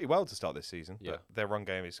pretty well to start this season, but their run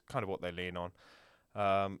game is kind of what they lean on.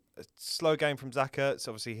 A slow game from Zach Ertz.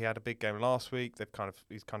 Obviously, he had a big game last week.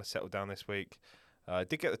 He's kind of settled down this week.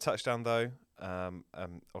 Did get the touchdown though.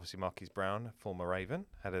 Obviously Marquise Brown, former Raven,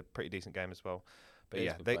 had a pretty decent game as well. But He's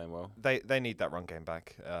yeah, been playing well. they need that run game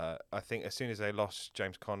back. I think as soon as they lost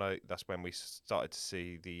James Conner, that's when we started to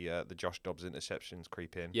see the Josh Dobbs interceptions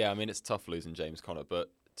creep in. Yeah, I mean, it's tough losing James Conner,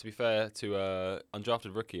 but to be fair to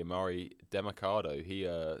undrafted rookie Amari Demercado, he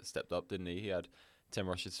stepped up, didn't he? He had 10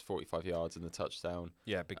 rushes, 45 yards, and the touchdown.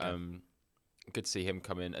 Yeah, big game. Good to see him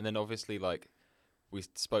come in. And then obviously, like, we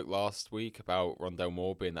spoke last week about Rondell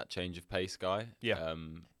Moore being that change of pace guy. Yeah.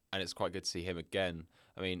 And it's quite good to see him again.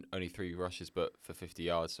 I mean, only 3 rushes, but for 50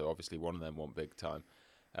 yards, so obviously one of them went big time.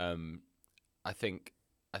 I think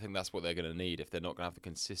that's what they're going to need if they're not going to have the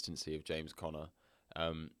consistency of James Conner.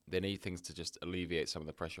 They need things to just alleviate some of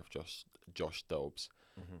the pressure off Josh Dobbs,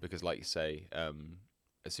 because, like you say,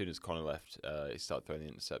 as soon as Conner left, he started throwing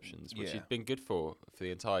the interceptions, which he'd been good for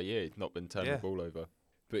the entire year. He'd not been turning the ball over.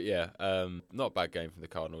 But yeah, not a bad game from the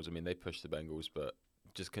Cardinals. I mean, they pushed the Bengals, but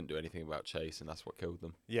just couldn't do anything about Chase, and that's what killed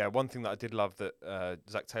them. Yeah, one thing that I did love that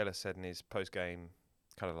Zach Taylor said in his post-game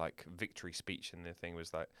kind of like victory speech, and the thing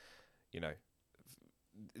was like, you know,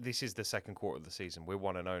 this is the second quarter of the season. We're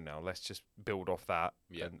 1-0 now. Let's just build off that,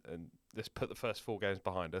 and let's put the first 4 games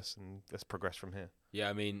behind us, and let's progress from here. Yeah,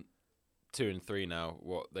 I mean, 2-3 now.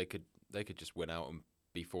 What they could just win out and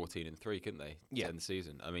be 14-3, couldn't they? Yeah. To end the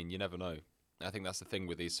season. I mean, you never know. I think that's the thing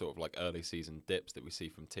with these sort of like early season dips that we see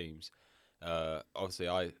from teams. Obviously,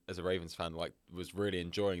 I, as a Ravens fan, was really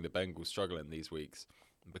enjoying the Bengals struggling these weeks,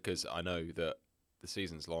 because I know that the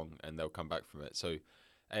season's long and they'll come back from it. So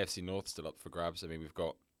AFC North still up for grabs. I mean, we've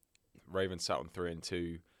got Ravens sat on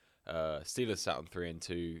 3-2, Steelers sat on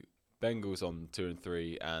 3-2, Bengals on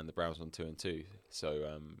 2-3, and the Browns on 2-2.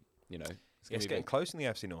 So you know, it's getting close in the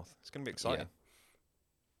AFC North. It's going to be exciting. Yeah.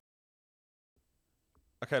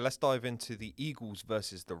 Okay, let's dive into the Eagles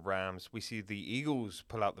versus the Rams. We see the Eagles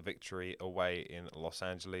pull out the victory away in Los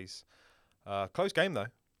Angeles. Close game, though.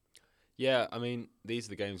 Yeah, I mean, these are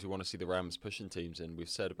the games we want to see the Rams pushing teams in. We've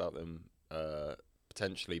said about them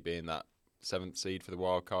potentially being that 7th seed for the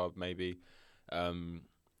wild card, maybe. They're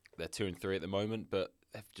 2-3 at the moment, but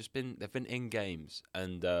they've been in games,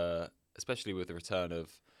 and especially with the return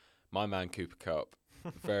of my man Cooper Kupp.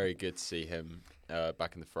 Very good to see him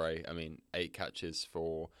back in the fray. I mean, 8 catches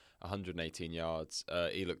for 118 yards.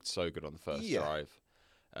 He looked so good on the first drive.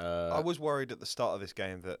 I was worried at the start of this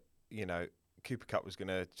game that, you know, Cooper Kupp was going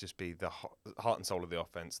to just be the heart and soul of the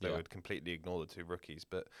offense. They would completely ignore the 2 rookies.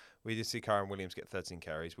 But we did see Kyron Williams get 13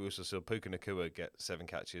 carries. We also saw Puka Nacua get 7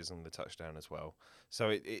 catches and the touchdown as well.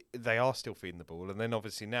 So they are still feeding the ball. And then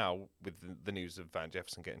obviously now, with the news of Van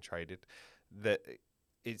Jefferson getting traded, that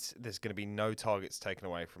there's going to be no targets taken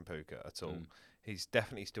away from Puka at all. He's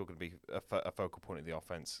definitely still going to be a focal point of the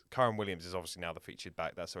offense. Kyron Williams is obviously now the featured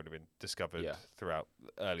back. That's already been discovered throughout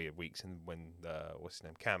earlier weeks, and when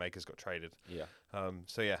Cam Akers got traded. Yeah.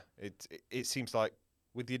 So yeah, it seems like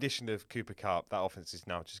with the addition of Cooper Kupp, that offense is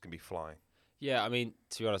now just going to be flying. Yeah, I mean,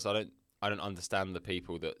 to be honest, I don't understand the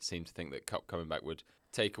people that seem to think that Kupp coming back would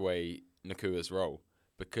take away Nakua's role,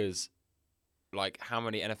 because, like, how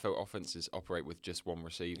many NFL offenses operate with just one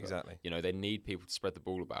receiver? Exactly. You know, they need people to spread the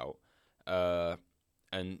ball about.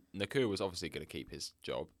 And Nacua was obviously going to keep his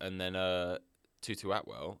job. And then Tutu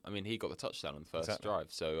Atwell, I mean, he got the touchdown on the first drive.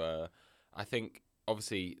 So I think,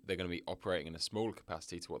 obviously, they're going to be operating in a smaller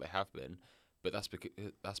capacity to what they have been. But that's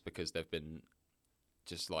because they've been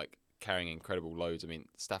just, like, carrying incredible loads. I mean,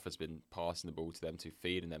 Stafford's been passing the ball to them, to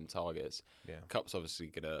feeding them targets. Yeah. Kupp's obviously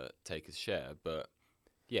going to take his share, but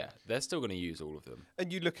yeah, they're still going to use all of them.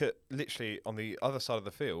 And you look at, literally, on the other side of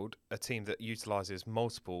the field, a team that utilises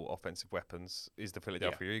multiple offensive weapons is the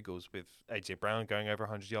Philadelphia Eagles, with A.J. Brown going over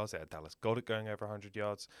 100 yards. They had Dallas Goedert going over 100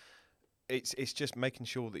 yards. It's just making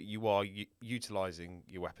sure that you are utilising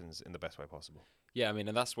your weapons in the best way possible. Yeah, I mean,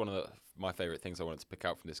 and that's one of my favourite things I wanted to pick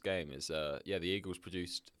out from this game is, the Eagles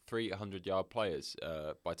produced 3 100-yard players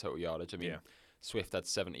by total yardage. I mean, Swift had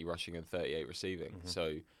 70 rushing and 38 receiving. Mm-hmm.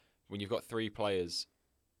 So when you've got 3 players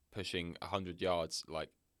pushing 100 yards like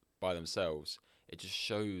by themselves, it just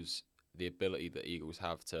shows the ability that Eagles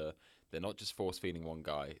have to. They're not just force feeding one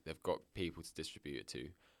guy; they've got people to distribute it to.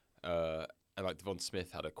 And like Devon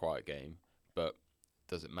Smith had a quiet game, but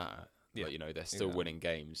doesn't matter. Yeah, like, you know, they're still winning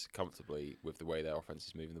games comfortably with the way their offense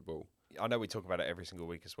is moving the ball. I know we talk about it every single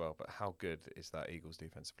week as well, but how good is that Eagles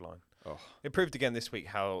defensive line? Oh. It proved again this week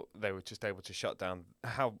how they were just able to shut down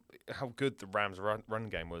how good the Rams run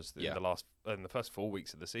game was in the first 4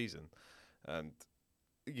 weeks of the season. And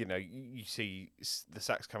you know, you see the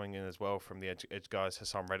sacks coming in as well from the edge guys.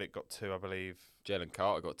 Hassan Reddick got 2, I believe. Jalen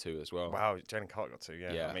Carter got 2 as well. Wow, Jalen Carter got 2.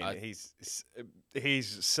 Yeah, I mean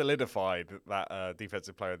he's solidified that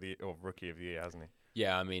defensive player of the or rookie of the year, hasn't he?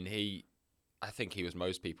 Yeah, I mean, I think he was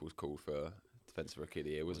most people's call for Defensive Rookie of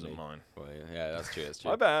the Year, wasn't he? Mine. Well, yeah, that's true. That's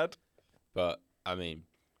true. My bad. But I mean,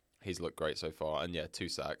 he's looked great so far, and yeah, 2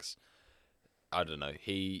 sacks. I don't know.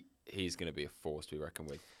 He's going to be a force to be reckoned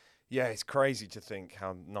with. Yeah, it's crazy to think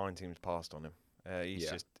how 9 teams passed on him.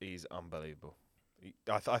 He's unbelievable.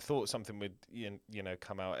 I thought something would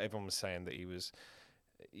come out. Everyone was saying that he was,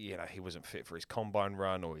 he wasn't fit for his combine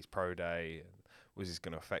run or his pro day. Was this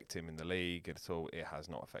going to affect him in the league at all? It has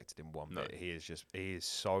not affected him one bit. He is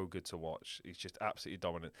so good to watch. He's just absolutely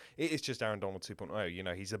dominant. It is just Aaron Donald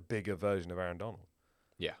 2.0. He's a bigger version of Aaron Donald.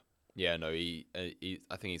 Yeah. Yeah, no, I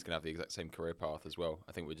think he's going to have the exact same career path as well.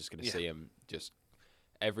 I think we're just going to see him just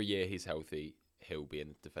every year he's healthy, he'll be in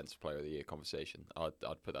the Defensive Player of the Year conversation. I'd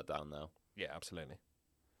put that down now. Yeah, absolutely.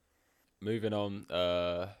 Moving on,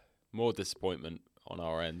 more disappointment on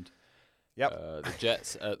our end. Yep. The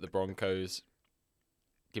Jets at the Broncos.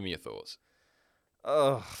 Give me your thoughts.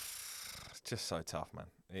 Oh, it's just so tough, man.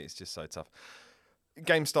 It's just so tough.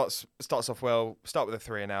 Game starts off well. Start with a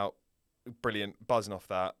 3 and out. Brilliant. Buzzing off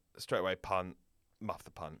that. Straight away punt. Muff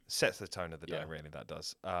the punt. Sets the tone of the day, really, that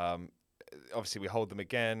does. Obviously, we hold them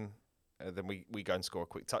again. Then we go and score a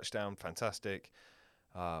quick touchdown. Fantastic.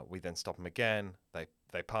 We then stop them again.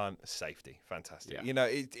 They punt. Safety. Fantastic. Yeah.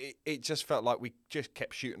 It just felt like we just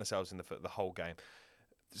kept shooting ourselves in the foot the whole game.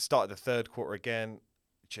 Started the third quarter again.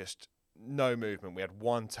 Just no movement. We had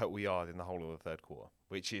 1 total yard in the whole of the third quarter,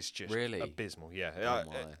 which is just abysmal. Yeah. Oh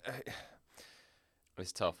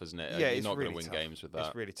it's tough, isn't it? Yeah, You're it's not really going to win tough. games with that.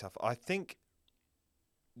 It's really tough. I think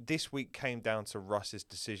this week came down to Russ's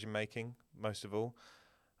decision-making, most of all.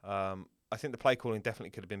 I think the play calling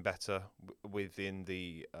definitely could have been better within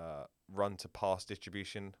the run-to-pass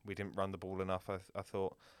distribution. We didn't run the ball enough, I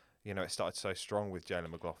thought. It started so strong with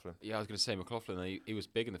Jalen McLaughlin. Yeah, I was going to say McLaughlin, he was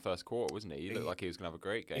big in the first quarter, wasn't he? He looked like he was going to have a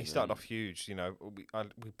great game. He started off huge.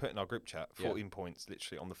 We put in our group chat 14 points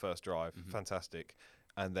literally on the first drive. Mm-hmm. Fantastic.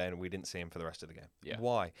 And then we didn't see him for the rest of the game. Yeah.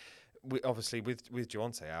 Why? Obviously, with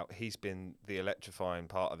Javonte out, he's been the electrifying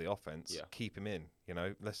part of the offense. Yeah. Keep him in.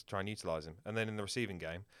 Let's try and utilise him. And then in the receiving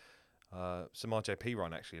game, Samar JP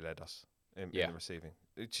Ryan actually led us in the receiving.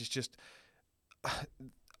 Which is just...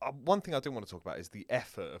 one thing I do want to talk about is the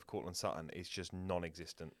effort of Cortland Sutton is just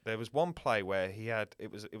non-existent. There was one play where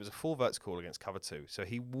it was a full verts call against cover 2, so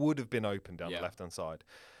he would have been open down the left-hand side,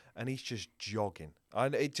 and he's just jogging.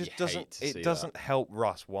 And it just doesn't help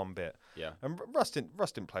Russ one bit. Yeah. And Russ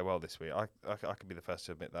didn't play well this week. I could be the first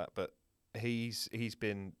to admit that, but he's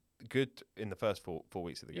been good in the first four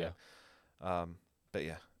weeks of the game. But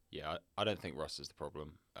yeah. Yeah, I don't think Russ is the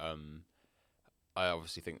problem. I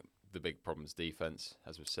obviously think the big problem is defense,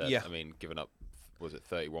 as we've said. Yeah. I mean, giving up, was it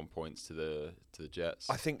 31 points to the Jets?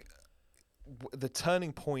 I think the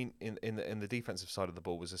turning point in the defensive side of the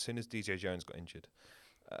ball was as soon as DJ Jones got injured.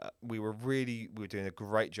 We were doing a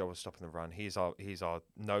great job of stopping the run. He's our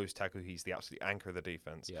nose tackle. He's the absolute anchor of the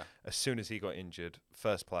defense. Yeah. As soon as he got injured,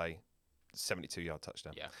 first play, 72-yard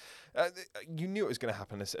touchdown. Yeah. You knew it was going to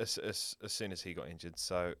happen as soon as he got injured.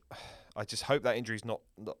 So I just hope that injury's not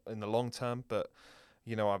in the long term, but.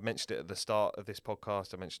 I've mentioned it at the start of this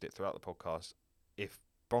podcast. I mentioned it throughout the podcast. If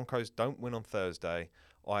Broncos don't win on Thursday,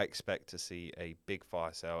 I expect to see a big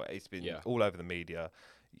fire sale. It's been all over the media.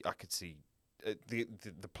 I could see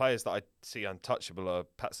the players that I see untouchable are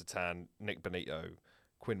Pat Surtain, Nick Bonito,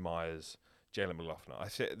 Quinn Myers, Jalen McLaughlin.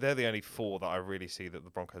 They're the only 4 that I really see that the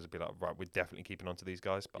Broncos would be like, right, we're definitely keeping on to these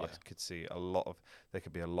guys. But I could see there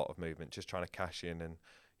could be a lot of movement, just trying to cash in and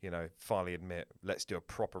finally admit, let's do a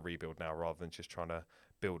proper rebuild now rather than just trying to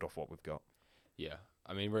build off what we've got. Yeah,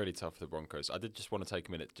 I mean, really tough for the Broncos. I did just want to take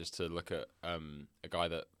a minute just to look at a guy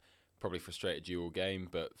that probably frustrated you all game,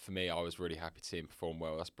 but for me, I was really happy to see him perform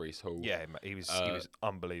well. That's Breece Hall. Yeah, he was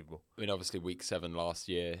unbelievable. I mean, obviously, week 7 last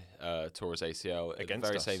year, tore his ACL at the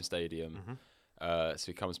very same stadium. Mm-hmm. So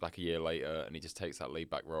he comes back a year later and he just takes that lead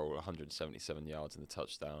back roll, 177 yards and the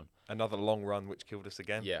touchdown. Another long run which killed us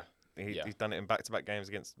again. Yeah. He's done it in back-to-back games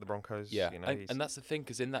against the Broncos. Yeah, and that's the thing,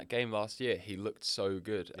 because in that game last year, he looked so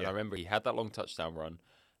good. And I remember he had that long touchdown run,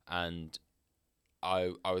 and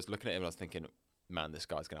I was looking at him and I was thinking, man, this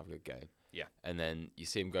guy's going to have a good game. Yeah. And then you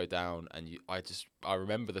see him go down, and I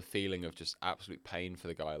remember the feeling of just absolute pain for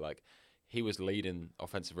the guy. Like, he was leading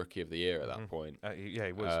Offensive Rookie of the Year at that point. He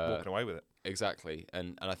was walking away with it. Exactly,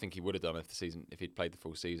 and I think he would have done it if he'd played the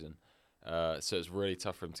full season. So it's really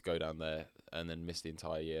tough for him to go down there and then miss the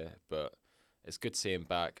entire year. But it's good to see him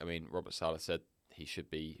back. I mean, Robert Saleh said he should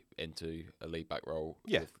be into a lead back role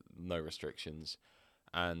with no restrictions.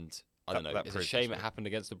 And I don't know. It's a shame it happened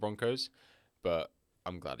against the Broncos, but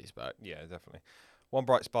I'm glad he's back. Yeah, definitely. One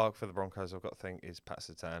bright spark for the Broncos I've got to think is Pat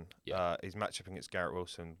Surtain. Yeah. His matchup against Garrett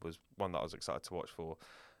Wilson was one that I was excited to watch for.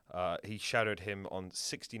 He shadowed him on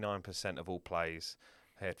 69% of all plays.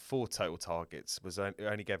 He had 4 total targets.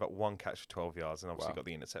 Only gave up 1 catch for 12 yards, and obviously got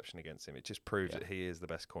the interception against him. It just proves that he is the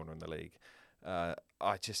best corner in the league.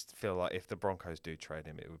 I just feel like if the Broncos do trade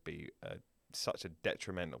him, it would be such a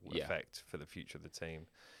detrimental effect for the future of the team.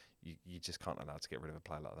 You just can't allow to get rid of a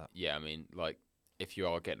player like that. Yeah, I mean, like, if you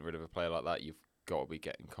are getting rid of a player like that, you've got to be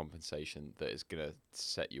getting compensation that is going to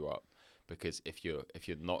set you up. Because if you're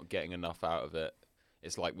not getting enough out of it,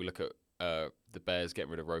 it's like we look at the Bears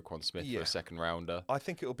getting rid of Roquan Smith for a second rounder. I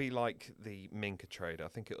think it'll be like the Minka trade. I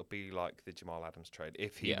think it'll be like the Jamal Adams trade.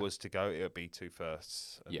 If he was to go, it would be 2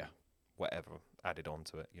 firsts and whatever added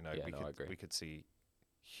onto it. You know, I agree. We could see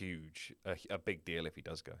a big deal if he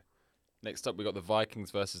does go. Next up, we got the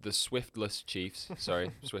Vikings versus the Swiftless Chiefs.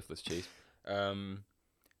 Sorry, Swiftless Chiefs.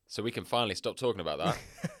 So we can finally stop talking about that.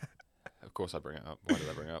 Of course I bring it up. Why did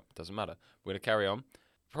I bring it up? Doesn't matter. We're going to carry on.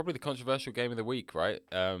 Probably the controversial game of the week, right?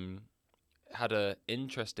 Had an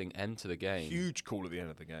interesting end to the game. Huge call at the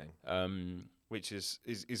end of the game, which is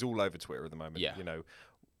all over Twitter at the moment. Yeah. You know,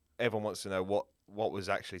 everyone wants to know what was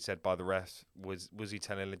actually said by the ref. Was he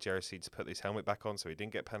telling Legerisi to put his helmet back on so he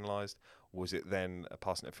didn't get penalised? Was it then a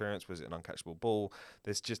pass interference? Was it an uncatchable ball?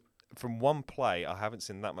 There's just, from one play, I haven't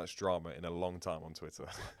seen that much drama in a long time on Twitter.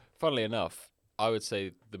 Funnily enough, I would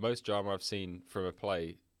say the most drama I've seen from a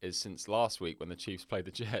play is since last week when the Chiefs played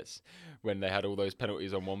the Jets, when they had all those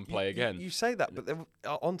penalties on one play again. You say that, but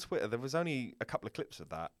on Twitter there was only a couple of clips of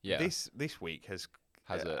that. Yeah. This week has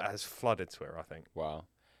flooded Twitter, I think. Wow.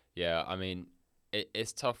 Yeah, I mean,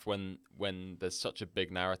 it's tough when there's such a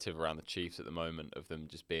big narrative around the Chiefs at the moment of them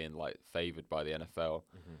just being like favoured by the NFL.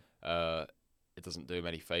 Mm-hmm. It doesn't do them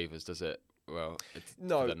any favours, does it? Well,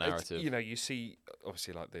 no, the narrative. You know, you see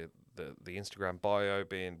obviously like the Instagram bio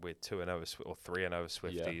being with 2-0 or 3-0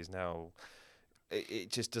 Swifties now. It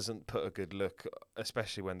just doesn't put a good look,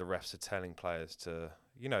 especially when the refs are telling players to,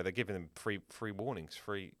 you know, they're giving them free warnings,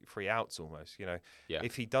 free outs almost. You know,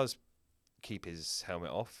 if he does keep his helmet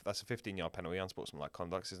off, that's a 15-yard penalty, unsportsmanlike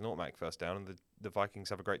conduct, is an automatic first down, and the Vikings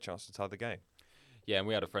have a great chance to tie the game. Yeah, and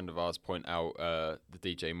we had a friend of ours point out the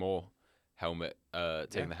DJ Moore helmet,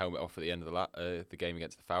 taking the helmet off at the end of the game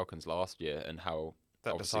against the Falcons last year, and how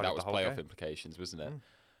obviously that was playoff implications, wasn't it?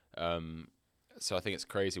 So I think it's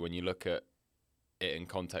crazy when you look at it in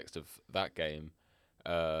context of that game,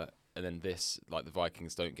 and then this, like the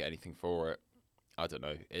Vikings don't get anything for it. I don't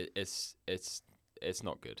know. It's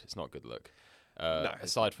not good. It's not a good look. No,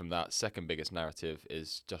 aside from that, second biggest narrative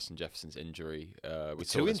is Justin Jefferson's injury. We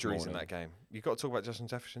saw 2 injuries in that game. You've got to talk about Justin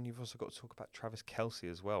Jefferson. You've also got to talk about Travis Kelce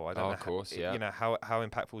as well. I don't know. Of course, You know, how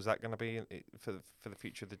impactful is that going to be for the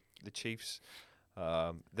future of the Chiefs?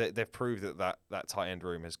 They've proved that tight end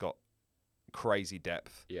room has got crazy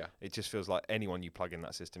depth. Yeah, it just feels like anyone you plug in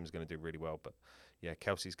that system is going to do really well. But yeah,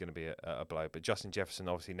 Kelce's going to be a blow. But Justin Jefferson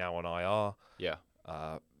obviously now on IR.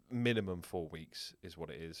 Yeah. Minimum 4 weeks is what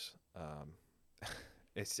it is.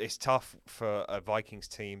 It's tough for a Vikings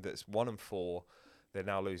team that's 1-4. They're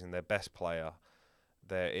now losing their best player.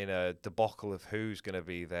 They're in a debacle of who's going to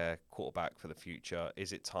be their quarterback for the future.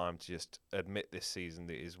 Is it time to just admit this season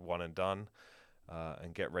that is one and done,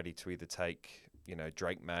 and get ready to either take, you know,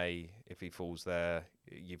 Drake May if he falls there?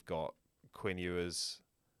 You've got Quinn Ewers,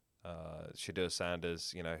 Shadur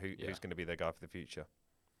Sanders. You know, who's going to be their guy for the future?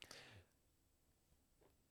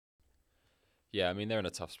 Yeah, I mean, they're in a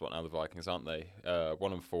tough spot now, the Vikings, aren't they? 1-4,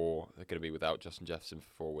 they're going to be without Justin Jefferson for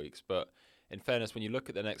 4 weeks. But in fairness, when you look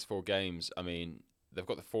at the next 4 games, I mean, they've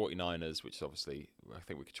got the 49ers, which is obviously, I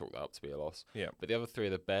think we could chalk that up to be a loss. Yeah. But the other 3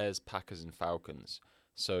 are the Bears, Packers, and Falcons.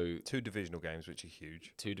 So 2 divisional games, which are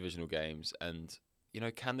huge. 2 divisional games. And, you know,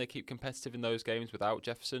 can they keep competitive in those games without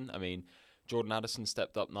Jefferson? I mean, Jordan Addison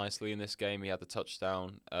stepped up nicely in this game. He had the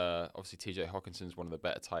touchdown. Obviously, TJ Hawkinson's one of the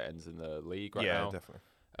better tight ends in the league right now. Yeah, definitely.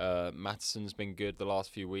 Mattison's been good the last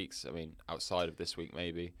few weeks. I mean, outside of this week,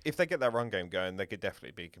 maybe. If they get that run game going, they could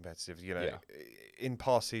definitely be competitive. You know, in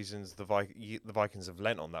past seasons, the Vikings have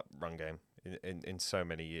lent on that run game in so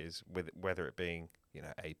many years, with whether it being, you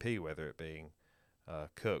know, AP, whether it being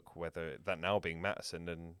Cook, whether that now being Mattison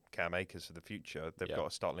and Cam Akers for the future. They've got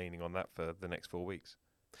to start leaning on that for the next 4 weeks.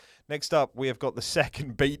 Next up, we have got the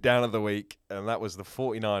second beatdown of the week, and that was the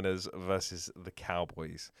 49ers versus the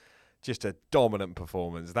Cowboys. Just a dominant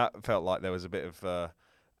performance. That felt like there was a bit of,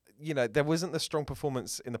 you know, there wasn't the strong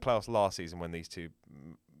performance in the playoffs last season when these two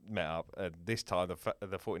met up. This time,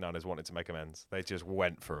 the 49ers wanted to make amends. They just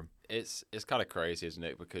went for them. It's kind of crazy, isn't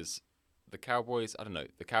it? Because the Cowboys, I don't know.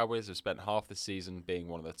 The Cowboys have spent half the season being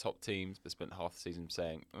one of the top teams. They spent half the season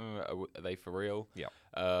saying, are they for real? Yeah.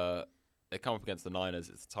 They come up against the Niners.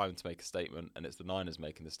 It's time to make a statement, and it's the Niners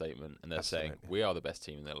making the statement, and they're saying, Absolutely. we are the best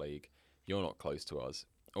team in the league. You're not close to us.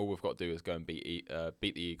 All we've got to do is go and beat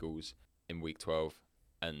the Eagles in Week 12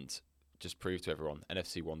 and just prove to everyone,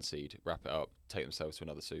 NFC 1 seed, wrap it up, take themselves to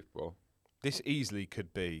another Super Bowl. This easily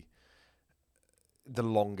could be the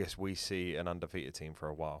longest we see an undefeated team for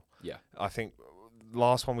a while. Yeah. I think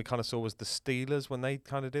last one we kind of saw was the Steelers when they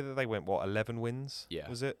kind of did it. They went, 11 wins? Yeah.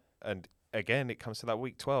 Was it? And again, it comes to that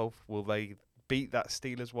Week 12. Will they beat that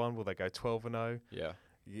Steelers one? Will they go 12-0? Yeah.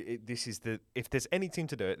 If there's any team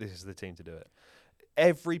to do it, this is the team to do it.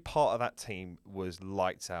 Every part of that team was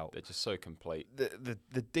lights out. They're just so complete.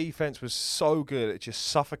 The defense was so good at just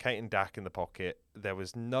suffocating Dak in the pocket. There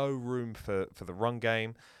was no room for the run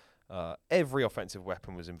game. Every offensive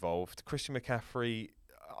weapon was involved. Christian McCaffrey,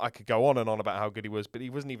 I could go on and on about how good he was, but he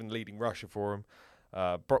wasn't even leading rusher for him.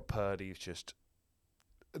 Brock Purdy is just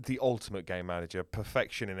the ultimate game manager,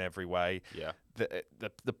 perfection in every way. Yeah.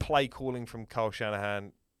 The play calling from Kyle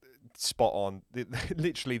Shanahan, spot on.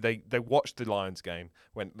 Literally, they watched the Lions game,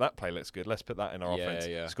 went, that play looks good, let's put that in our offense.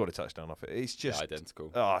 Yeah. Scored a touchdown off it. It's just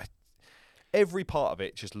identical. Every part of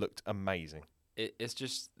it just looked amazing. It's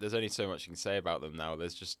just, there's only so much you can say about them now.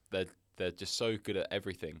 There's just they're just so good at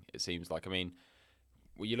everything. It seems like. I mean,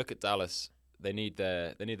 when you look at Dallas, they need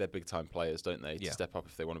their big time players, don't they, to step up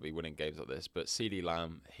if they want to be winning games like this. But CeeDee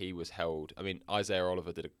Lamb, he was held. I mean, Isaiah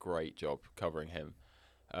Oliver did a great job covering him.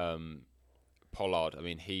 Pollard, I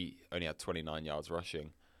mean, he only had 29 yards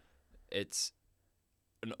rushing. It's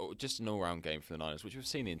just an all-round game for the Niners, which we've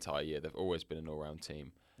seen the entire year. They've always been an all-round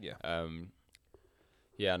team. Yeah.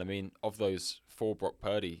 Yeah, and I mean, of those 4 Brock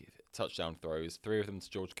Purdy touchdown throws, 3 of them to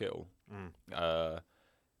George Kittle.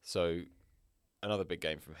 So another big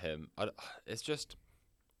game from him.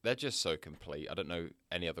 They're just so complete. I don't know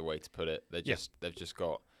any other way to put it.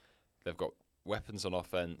 They've got weapons on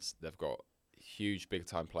offense. They've got huge big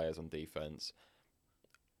time players on defense.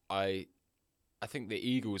 I think the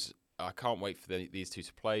Eagles, I can't wait for these two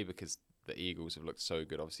to play because the Eagles have looked so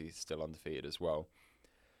good, obviously still undefeated as well.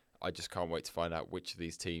 I just can't wait to find out which of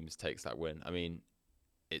these teams takes that win. I mean,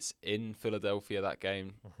 it's in Philadelphia, that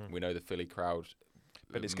game. We know the Philly crowd,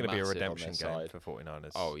 but it's going to be a redemption game for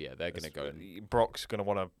 49ers. Oh, yeah, they're going to go. Brock's going to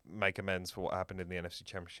want to make amends for what happened in the NFC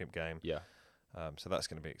Championship game. Yeah. So that's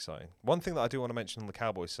going to be exciting. One thing that I do want to mention on the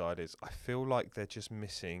Cowboys side is I feel like they're just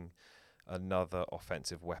missing another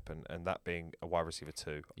offensive weapon, and that being a wide receiver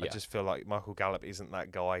 2. Yeah. I just feel like Michael Gallup isn't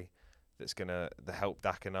that guy that's going to help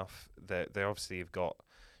Dak enough. They obviously have got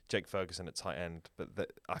Jake Ferguson at tight end,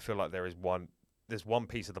 but I feel like there's one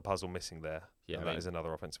piece of the puzzle missing there, and that is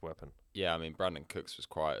another offensive weapon. Yeah, I mean, Brandon Cooks was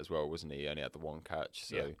quiet as well, wasn't he? He only had the 1 catch,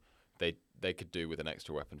 so they could do with an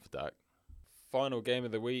extra weapon for Dak. Final game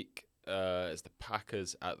of the week is the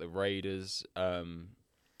Packers at the Raiders.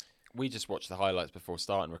 We just watched the highlights before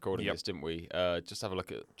starting recording this, didn't we? Just have a look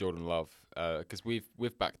at Jordan Love, because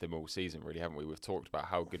we've backed him all season, really, haven't we? We've talked about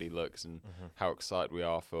how good he looks and how excited we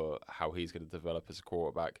are for how he's going to develop as a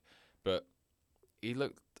quarterback. But he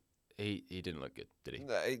didn't look good, did he?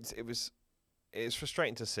 No, it's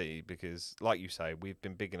frustrating to see because, like you say, we've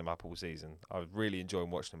been bigging him up all season. I was really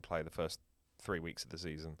enjoying watching him play the first 3 weeks of the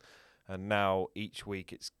season, and now each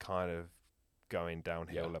week it's kind of going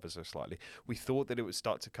downhill ever so slightly. We thought that it would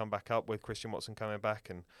start to come back up with Christian Watson coming back,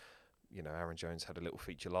 and Aaron Jones had a little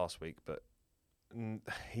feature last week, but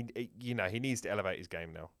he needs to elevate his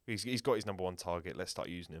game now. He's got his number 1 target. Let's start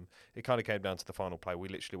using him. It kind of came down to the final play. We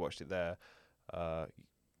literally watched it there.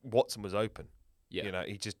 Watson was open. Yeah.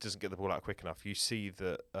 He just doesn't get the ball out quick enough. You see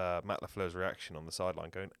that Matt LaFleur's reaction on the sideline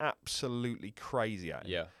going absolutely crazy at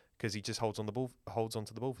him. Yeah. Because he just holds onto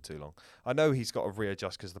the ball for too long. I know he's got to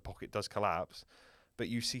readjust because the pocket does collapse, but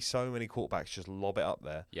you see so many quarterbacks just lob it up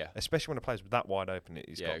there. Yeah. Especially when a player's that wide open,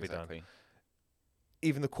 it's got to be done. Exactly.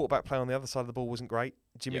 Even the quarterback play on the other side of the ball wasn't great.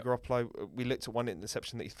 Jimmy Yep. Garoppolo, we looked at one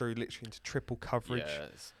interception that he threw literally into triple coverage. Yeah,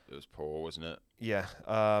 it was poor, wasn't it? Yeah.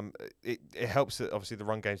 It helps that obviously the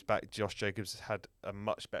run game's back. Josh Jacobs had a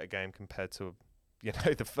much better game compared to,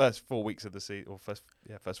 the first 4 weeks of the season, or first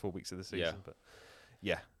 4 weeks of the season. Yeah. But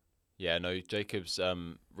yeah. Yeah, no, Jacobs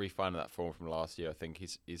refining that form from last year. I think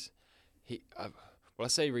I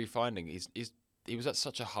say refining. He was at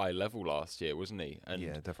such a high level last year, wasn't he? And,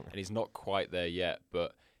 yeah, definitely. And he's not quite there yet,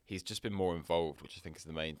 but he's just been more involved, which I think is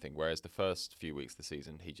the main thing. Whereas the first few weeks of the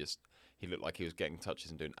season, he looked like he was getting touches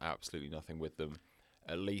and doing absolutely nothing with them.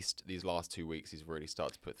 At least these last 2 weeks, he's really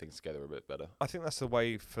started to put things together a bit better. I think that's the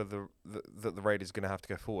way for the Raiders are going to have to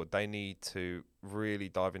go forward. They need to really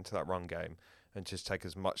dive into that run game and just take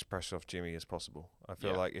as much pressure off Jimmy as possible. I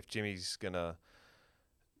feel like if Jimmy's gonna,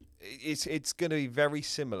 it's gonna be very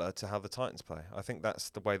similar to how the Titans play. I think that's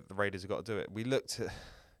the way that the Raiders have got to do it. We looked at,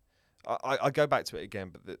 I go back to it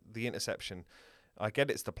again, but the interception, I get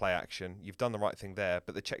it's the play action. You've done the right thing there,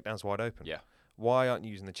 but the check down's wide open. Yeah. Why aren't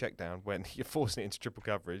you using the check down when you're forcing it into triple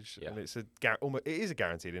coverage? Yeah. And it's it is a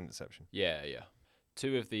guaranteed interception. Yeah.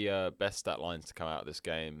 Two of the best stat lines to come out of this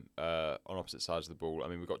game on opposite sides of the ball. I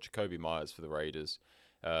mean, we've got Jacoby Myers for the Raiders.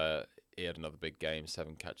 He had another big game,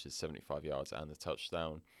 7 catches, 75 yards, and a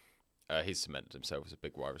touchdown. He's cemented himself as a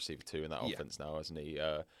big wide receiver too in that offense now, hasn't he?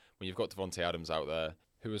 When you've got Devontae Adams out there,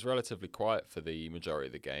 who was relatively quiet for the majority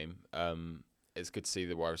of the game, it's good to see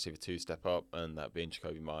the wide receiver 2 step up, and that being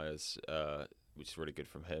Jacoby Myers, which is really good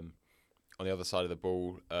from him. On the other side of the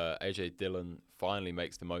ball, AJ Dillon finally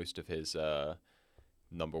makes the most of his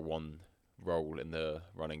number 1 role in the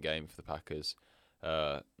running game for the Packers.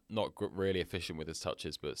 Not really efficient with his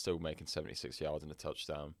touches, but still making 76 yards and a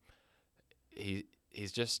touchdown.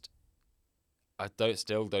 He's just, I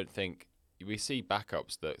still don't think we see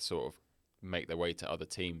backups that sort of make their way to other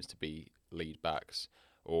teams to be lead backs,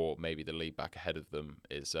 or maybe the lead back ahead of them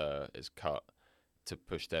is cut to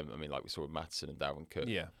push them. I mean, like we saw with Mattison and Dalvin Cook.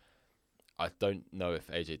 Yeah. I don't know if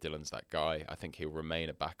AJ Dillon's that guy. I think he'll remain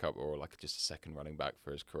a backup or like just a second running back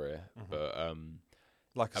for his career. But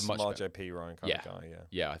like a smart JP Ryan kind of guy.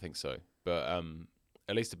 Yeah, I think so. But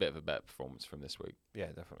at least a bit of a better performance from this week. Yeah,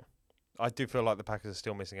 definitely. I do feel like the Packers are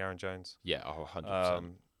still missing Aaron Jones. Yeah,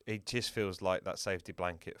 100%. It just feels like that safety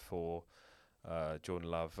blanket for Jordan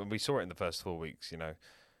Love, and we saw it in the first 4 weeks. You know,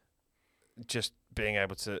 just being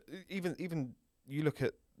able to even you look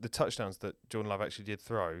at the touchdowns that Jordan Love actually did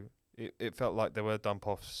throw. It felt like there were dump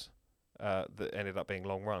offs that ended up being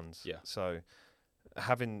long runs. Yeah. So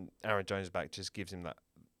having Aaron Jones back just gives him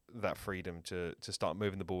that freedom to start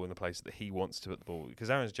moving the ball in the place that he wants to put the ball. Because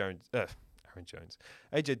AJ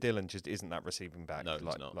Dillon just isn't that receiving back like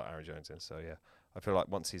Aaron Jones is. So yeah, I feel like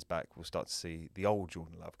once he's back, we'll start to see the old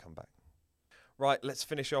Jordan Love come back. Right, let's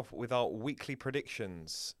finish off with our weekly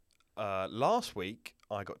predictions. Last week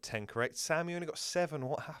I got 10 correct. Sam, you only got 7.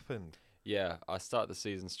 What happened? Yeah, I started the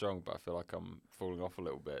season strong, but I feel like I'm falling off a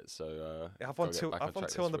little bit. So I've won 2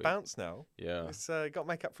 on the bounce now. Yeah, it's got to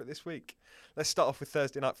make up for it this week. Let's start off with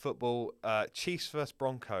Thursday Night Football. Chiefs versus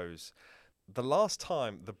Broncos. The last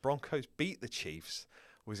time the Broncos beat the Chiefs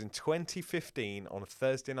was in 2015 on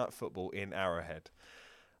Thursday Night Football in Arrowhead.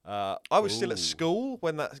 I was still at school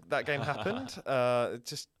when that game happened,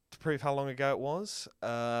 just to prove how long ago it was.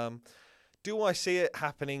 Do I see it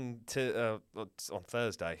happening on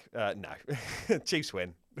Thursday? No. Chiefs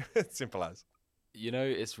win. Simple as. You know,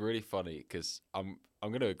 it's really funny because I'm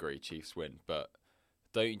going to agree Chiefs win, but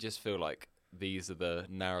don't you just feel like these are the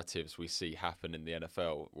narratives we see happen in the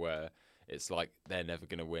NFL where it's like they're never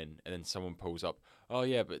going to win, and then someone pulls up, oh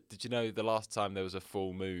yeah, but did you know the last time there was a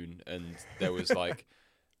full moon and there was like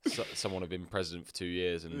someone had been president for 2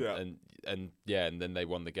 years and then they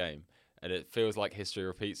won the game. And it feels like history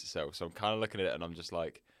repeats itself. So I'm kind of looking at it and I'm just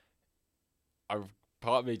like,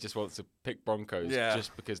 part of me just wants to pick Broncos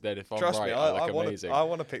just because then if I'm Trust right, me, I look amazing. I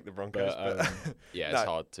want to pick the Broncos. But it's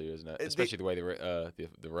hard to, isn't it? Especially the way the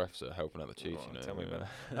refs are helping out the Chiefs. You know, tell me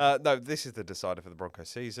about it. No, this is the decider for the Broncos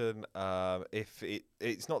season. If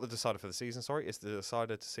it's not the decider for the season, sorry, it's the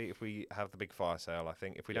decider to see if we have the big fire sale. I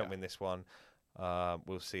think if we don't win this one,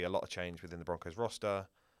 we'll see a lot of change within the Broncos roster.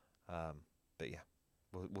 But yeah.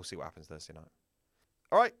 We'll see what happens Thursday night.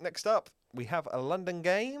 All right, next up, we have a London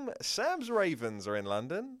game. Sam's Ravens are in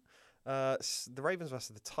London. The Ravens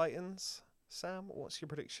versus the Titans. Sam, what's your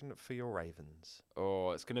prediction for your Ravens?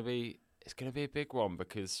 Oh, it's gonna be a big one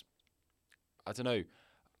because I don't know.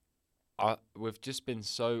 We've just been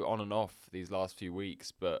so on and off these last few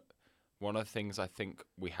weeks, but one of the things I think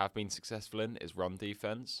we have been successful in is run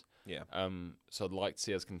defense. Yeah. So I'd like to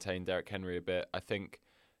see us contain Derrick Henry a bit. I think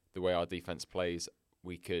the way our defense plays,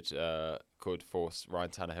 we could force Ryan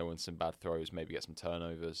Tannehill in some bad throws, maybe get some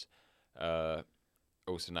turnovers.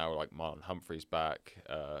 Also now, like Marlon Humphrey's back,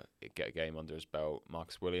 get a game under his belt.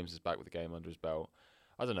 Marcus Williams is back with a game under his belt.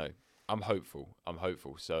 I don't know. I'm hopeful.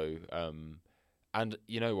 So, and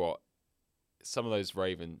you know what? Some of those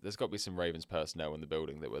there's got to be some Ravens personnel in the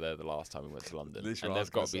building that were there the last time we went to London. And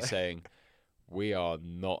they've got to be saying, we are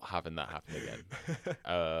not having that happen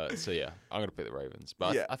again. So yeah, I'm going to pick the Ravens.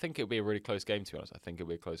 But I think it'll be a really close game, to be honest. I think it'll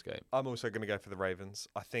be a close game. I'm also going to go for the Ravens.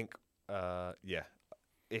 I think,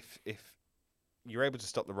 if you're able to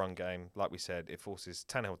stop the run game, like we said, it forces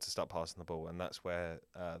Tannehill to start passing the ball, and that's where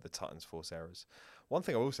the Titans force errors. One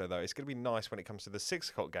thing I will say, though, it's going to be nice when it comes to the 6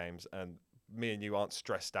 o'clock games, and me and you aren't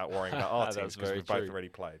stressed out worrying about our teams because we've both already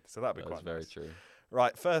played. So that'd be quite nice. That's very true.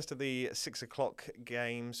 Right, first of the 6 o'clock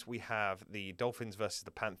games, we have the Dolphins versus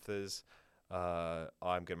the Panthers. I'm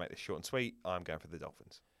going to make this short and sweet. I'm going for the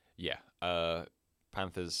Dolphins. Yeah.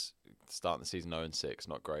 Panthers starting the season 0-6.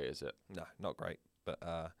 Not great, is it? No, not great. But,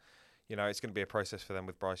 it's going to be a process for them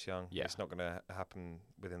with Bryce Young. Yeah. It's not going to happen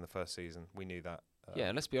within the first season. We knew that. Yeah,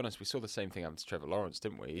 and let's be honest, we saw the same thing happen to Trevor Lawrence,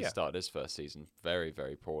 didn't we? He started his first season very,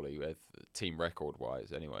 very poorly, with team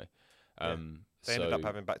record-wise anyway. They ended up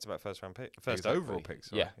having back-to-back first overall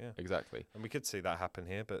picks. Sorry. Yeah, exactly. And we could see that happen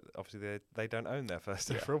here, but obviously they don't own their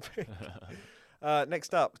first overall pick.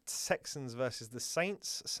 Next up, Texans versus the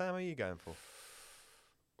Saints. Sam, who are you going for?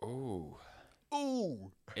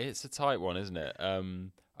 Ooh. It's a tight one, isn't it?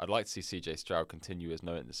 I'd like to see CJ Stroud continue his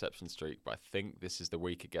no interception streak, but I think this is the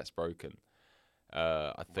week it gets broken.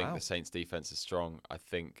 I think the Saints defense is strong. I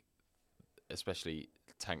think especially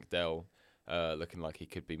Tank Dell looking like he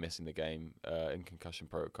could be missing the game in concussion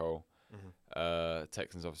protocol. Mm-hmm.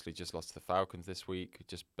 Texans obviously just lost to the Falcons this week,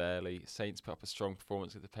 just barely. Saints put up a strong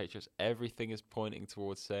performance with the Patriots. Everything is pointing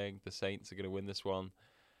towards saying the Saints are going to win this one.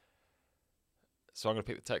 So I'm going to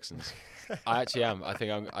pick the Texans. I actually am. I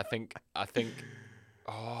think.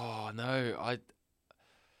 Oh no!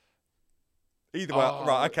 Either way,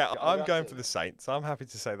 right, okay, I'm going for the Saints. I'm happy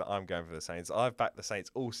to say that I'm going for the Saints. I've backed the Saints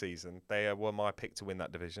all season. They were my pick to win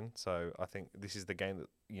that division, so I think this is the game that,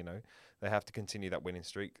 they have to continue that winning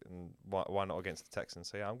streak, and why not against the Texans?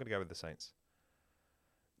 So, yeah, I'm going to go with the Saints.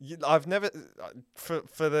 I've never,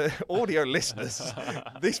 for the audio listeners,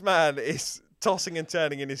 this man is tossing and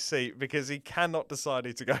turning in his seat because he cannot decide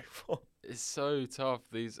who to go for. It's so tough.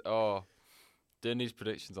 Doing these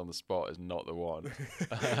predictions on the spot is not the one.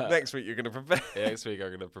 Next week you're going to prepare. Yeah, next week I'm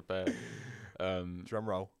going to prepare. Drum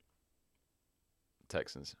roll.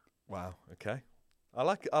 Texans. Wow. Okay. I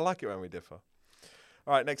like it when we differ.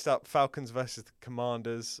 All right. Next up, Falcons versus the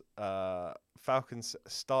Commanders. Falcons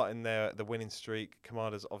starting the winning streak.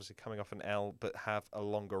 Commanders obviously coming off an L, but have a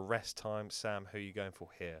longer rest time. Sam, who are you going for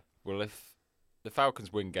here? Well, if the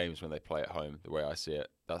Falcons win games when they play at home, the way I see it,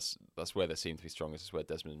 that's where they seem to be strongest. It's where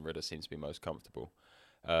Desmond Ridder seems to be most comfortable.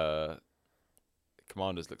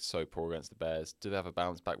 Commanders looked so poor against the Bears. Do they have a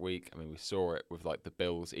bounce back week? I mean, we saw it with the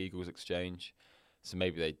Bills-Eagles exchange, so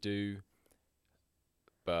maybe they do.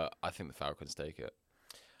 But I think the Falcons take it.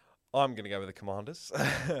 I'm going to go with the Commanders.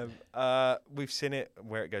 We've seen it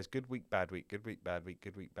where it goes good week, bad week, good week, bad week,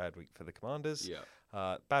 good week, bad week for the Commanders.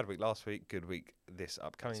 Yeah. Bad week last week, good week this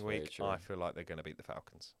upcoming That's week. I feel like they're going to beat the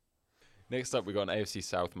Falcons. Next up, we got an AFC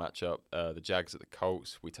South matchup. The Jags at the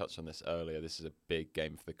Colts. We touched on this earlier. This is a big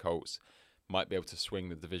game for the Colts. Might be able to swing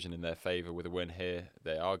the division in their favour with a win here.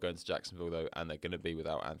 They are going to Jacksonville, though, and they're going to be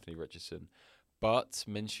without Anthony Richardson. But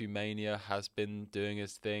Minshew Mania has been doing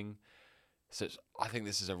his thing. So I think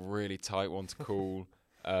this is a really tight one to call.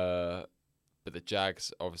 But the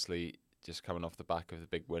Jags, obviously, just coming off the back of the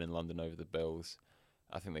big win in London over the Bills,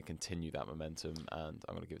 I think they continue that momentum, and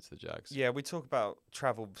I'm going to give it to the Jags. Yeah, we talk about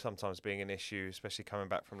travel sometimes being an issue, especially coming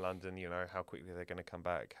back from London, how quickly they're going to come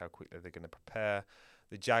back, how quickly they're going to prepare.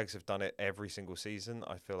 The Jags have done it every single season.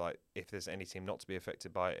 I feel like if there's any team not to be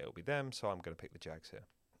affected by it, it'll be them, so I'm going to pick the Jags here.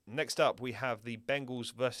 Next up, we have the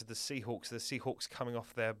Bengals versus the Seahawks. The Seahawks coming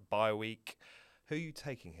off their bye week. Who are you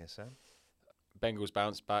taking here, Sam? Bengals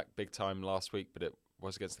bounced back big time last week, but it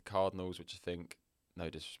was against the Cardinals, which I think, no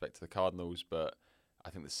disrespect to the Cardinals, but I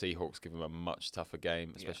think the Seahawks give them a much tougher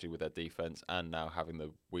game, especially with their defense, and now having the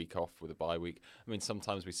week off with a bye week. I mean,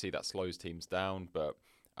 sometimes we see that slows teams down, but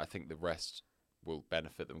I think the rest will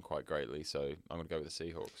benefit them quite greatly, so I'm going to go with the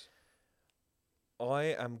Seahawks.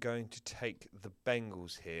 I am going to take the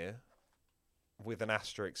Bengals here with an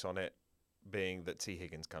asterisk on it, being that T.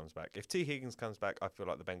 Higgins comes back. If T. Higgins comes back, I feel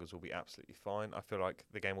like the Bengals will be absolutely fine. I feel like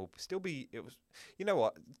the game will still be... You know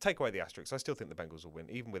what? Take away the asterisk. I still think the Bengals will win,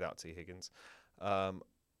 even without T. Higgins.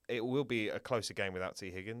 It will be a closer game without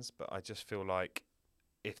T. Higgins, but I just feel like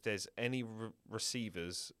if there's any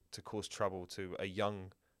receivers to cause trouble to a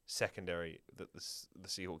young secondary that the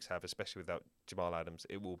Seahawks have, especially without Jamal Adams,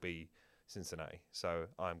 it will be Cincinnati. So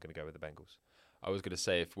I'm going to go with the Bengals. I was going to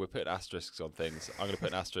say, if we're putting asterisks on things, I'm going to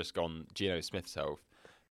put an asterisk on Geno Smith's health.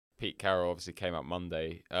 Pete Carroll obviously came out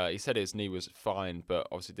Monday. He said his knee was fine, but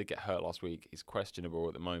obviously did get hurt last week. He's questionable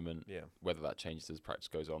at the moment. Yeah. Whether that changes as practice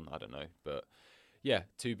goes on, I don't know. But yeah,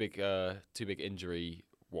 two big injury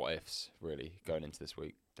what ifs really going into this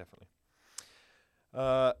week. Definitely.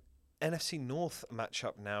 NFC North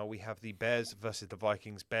matchup now. We have the Bears versus the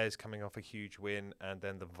Vikings. Bears coming off a huge win, and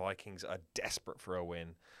then the Vikings are desperate for a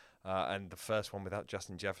win. and the first one without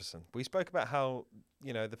Justin Jefferson. We spoke about how,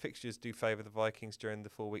 the fixtures do favour the Vikings during the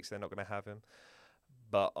 4 weeks they're not going to have him.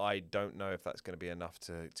 But I don't know if that's going to be enough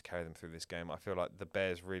to carry them through this game. I feel like the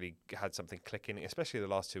Bears really had something clicking, especially the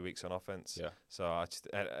last 2 weeks on offense. Yeah. So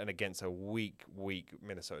and against a weak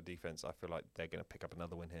Minnesota defense, I feel like they're going to pick up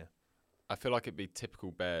another win here. I feel like it'd be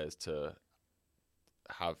typical Bears to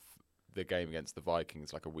have the game against the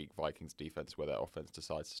Vikings like a weak Vikings defense where their offense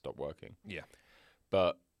decides to stop working. Yeah.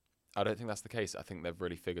 But I don't think that's the case. I think they've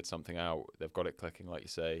really figured something out. They've got it clicking, like you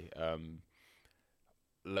say. A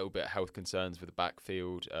little bit of health concerns with the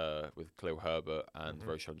backfield with Khalil Herbert and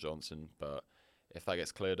Roschon Johnson. But if that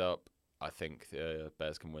gets cleared up, I think the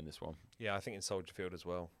Bears can win this one. Yeah, I think in Soldier Field as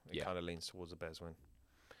well. It kind of leans towards the Bears win.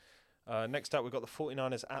 Next up, we've got the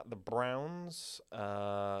 49ers at the Browns.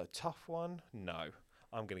 Tough one? No.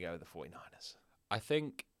 I'm going to go with the 49ers. I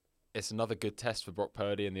think it's another good test for Brock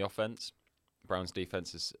Purdy in the offense. Browns'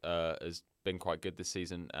 defense has been quite good this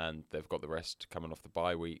season, and they've got the rest coming off the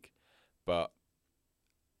bye week. But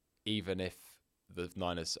even if the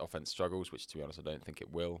Niners' offense struggles, which to be honest I don't think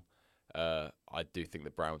it will, I do think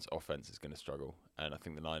the Browns' offense is going to struggle, and I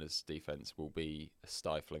think the Niners' defense will be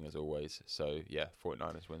stifling as always. So,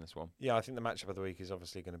 49ers win this one. Yeah, I think the matchup of the week is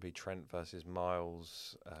obviously going to be Trent versus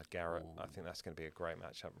Myles Garrett. Ooh. I think that's going to be a great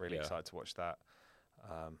matchup. Really excited to watch that.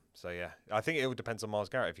 I think it all depends on Myles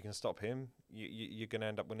Garrett. If you can stop him, you're going to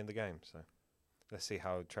end up winning the game. So let's see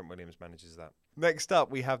how Trent Williams manages that. Next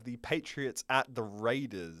up, we have the Patriots at the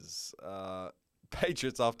Raiders.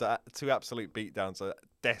 Patriots, after 2 absolute beatdowns, are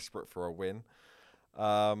desperate for a win.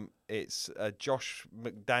 It's a Josh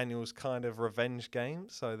McDaniels kind of revenge game,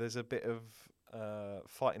 so there's a bit of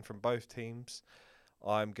fighting from both teams.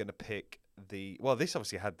 I'm going to pick this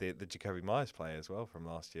obviously had the Jacoby Myers play as well from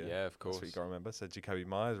last year. Yeah, of course. That's what you got to remember. So Jacoby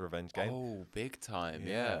Myers revenge game. Oh, big time,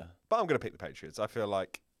 yeah. But I'm going to pick the Patriots. I feel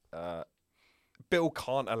like Bill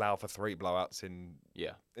can't allow for 3 blowouts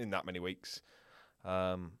in that many weeks.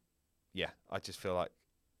 I just feel like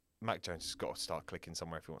Mac Jones has got to start clicking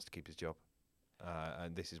somewhere if he wants to keep his job.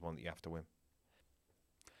 And this is one that you have to win.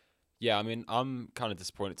 Yeah, I mean, I'm kind of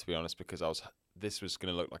disappointed, to be honest, because this was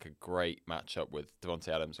going to look like a great matchup with Devontae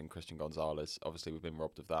Adams and Christian Gonzalez. Obviously, we've been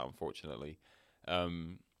robbed of that, unfortunately.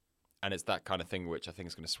 And it's that kind of thing which I think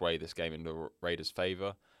is going to sway this game in the Raiders'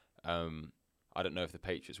 favour. I don't know if the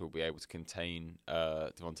Patriots will be able to contain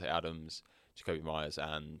Devontae Adams, Jacoby Myers,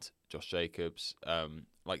 and Josh Jacobs.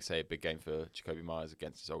 Like I say, a big game for Jacoby Myers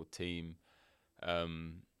against his old team.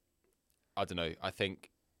 I don't know. I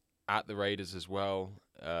think at the Raiders as well,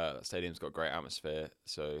 stadium's got a great atmosphere,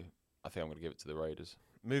 so I think I'm going to give it to the Raiders.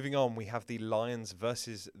 Moving on, we have the Lions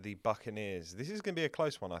versus the Buccaneers. This is going to be a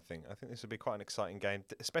close one, I think. I think this will be quite an exciting game,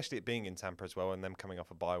 especially it being in Tampa as well and them coming off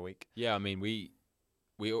a bye week. Yeah, I mean, we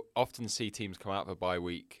often see teams come out of a bye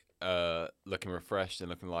week looking refreshed and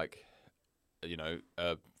looking like,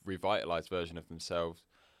 a revitalized version of themselves.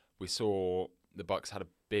 We saw the Bucs had a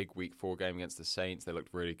big Week 4 game against the Saints. They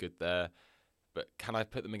looked really good there. But can I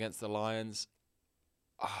put them against the Lions?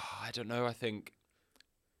 I don't know.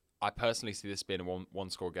 I personally see this being a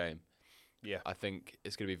one-score game. Yeah. I think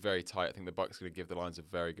it's going to be very tight. I think the Bucs are going to give the Lions a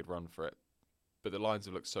very good run for it. But the Lions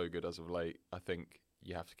have looked so good as of late. I think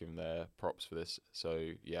you have to give them their props for this. So,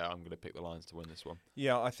 I'm going to pick the Lions to win this one.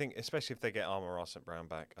 Yeah, I think especially if they get Amon-Ra St. Brown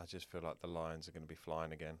back, I just feel like the Lions are going to be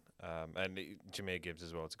flying again. And Jahmyr Gibbs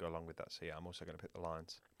as well to go along with that. So, I'm also going to pick the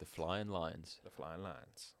Lions. The Flying Lions. The Flying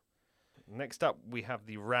Lions. Next up, we have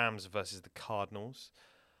the Rams versus the Cardinals.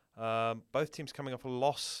 Both teams coming off a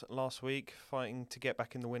loss last week, fighting to get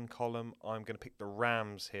back in the win column. I'm going to pick the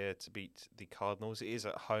Rams here to beat the Cardinals. It is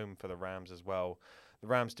at home for the Rams as well. The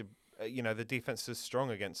Rams did, the defense is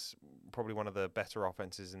strong against probably one of the better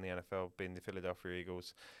offenses in the NFL, being the Philadelphia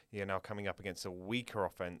Eagles. Now coming up against a weaker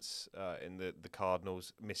offense in the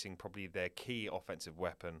Cardinals, missing probably their key offensive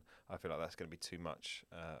weapon. I feel like that's going to be too much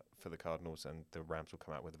for the Cardinals, and the Rams will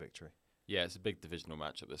come out with a victory. Yeah, it's a big divisional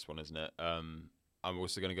matchup, this one, isn't it? I'm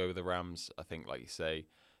also going to go with the Rams. I think, like you say,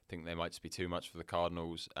 I think they might just be too much for the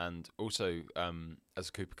Cardinals. And also, as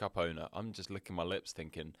a Cooper Cup owner, I'm just licking my lips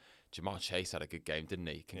thinking, Jamar Chase had a good game, didn't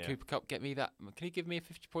he? Can Cooper Cup get me that? Can he give me a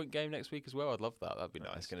 50-point game next week as well? I'd love that. That'd be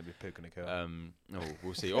nice. It's going to be Puka and a curl.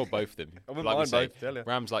 We'll see. Or both of them. I wouldn't mind both, tell you.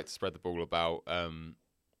 Rams like to spread the ball about.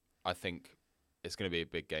 I think it's going to be a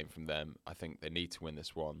big game from them. I think they need to win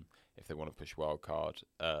this one if they want to push wild card.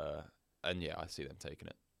 I see them taking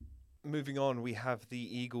it. Moving on, we have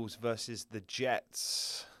the Eagles versus the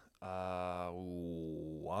Jets. I'm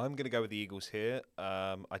going to go with the Eagles here.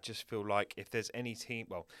 I just feel like if there's any team...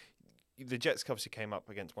 Well, the Jets obviously came up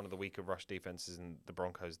against one of the weaker rush defenses in the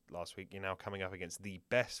Broncos last week. You're now coming up against the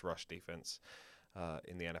best rush defense.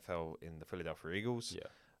 in the NFL in the Philadelphia Eagles.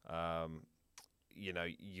 Yeah.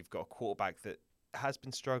 You've got a quarterback that has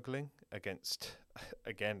been struggling against,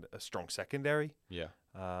 again, a strong secondary. Yeah.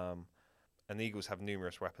 And the Eagles have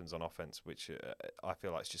numerous weapons on offense, which I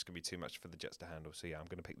feel like it's just going to be too much for the Jets to handle. So, yeah, I'm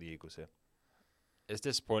going to pick the Eagles here. It's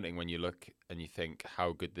disappointing when you look and you think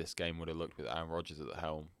how good this game would have looked with Aaron Rodgers at the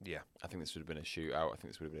helm. Yeah. I think this would have been a shootout. I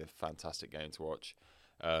think this would have been a fantastic game to watch.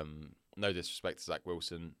 No disrespect to Zach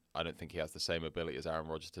Wilson. I don't think he has the same ability as Aaron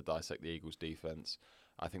Rodgers to dissect the Eagles' defense.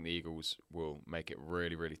 I think the Eagles will make it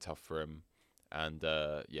really, really tough for him. And,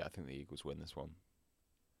 I think the Eagles win this one.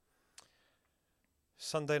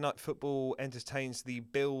 Sunday Night Football entertains the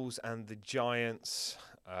Bills and the Giants.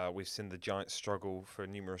 We've seen the Giants struggle for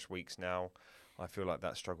numerous weeks now. I feel like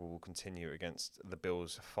that struggle will continue against the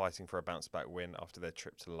Bills, fighting for a bounce-back win after their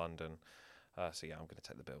trip to London. I'm going to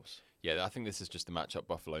take the Bills. Yeah, I think this is just the matchup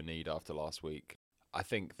Buffalo need after last week. I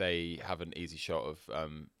think they have an easy shot of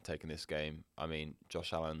taking this game. I mean,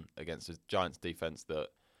 Josh Allen against the Giants defense that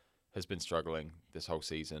has been struggling this whole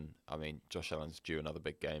season. I mean, Josh Allen's due another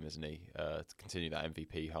big game, isn't he, to continue that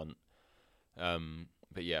MVP hunt.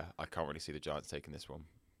 But yeah, I can't really see the Giants taking this one.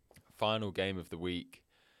 Final game of the week.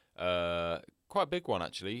 Quite a big one,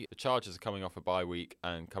 actually. The Chargers are coming off a bye week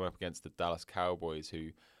and coming up against the Dallas Cowboys,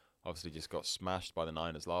 who obviously just got smashed by the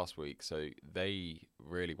Niners last week. So they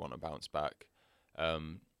really want to bounce back.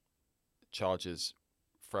 Chargers,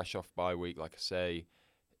 fresh off bye week, like I say,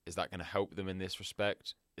 is that going to help them in this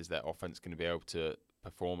respect? Is their offense going to be able to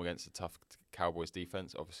perform against a tough Cowboys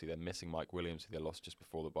defense? Obviously, they're missing Mike Williams, who they lost just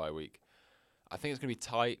before the bye week. I think it's going to be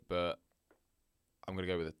tight, but I'm going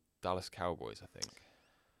to go with the Dallas Cowboys, I think.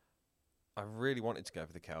 I really wanted to go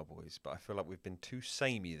for the Cowboys, but I feel like we've been too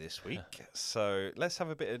samey this week. So let's have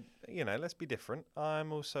a bit of, let's be different. I am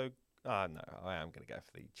going to go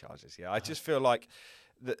for the Chargers. Yeah, I just feel like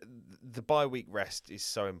the bye week rest is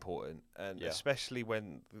so important, and especially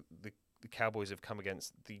when the Cowboys have come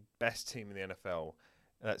against the best team in the NFL,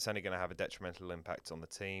 that's only going to have a detrimental impact on the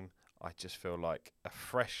team. I just feel like a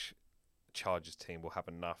fresh Chargers team will have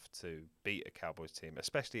enough to beat a Cowboys team,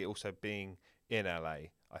 especially also being in LA.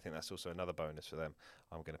 I think that's also another bonus for them.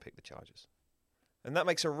 I'm going to pick the Chargers. And that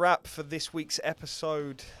makes a wrap for this week's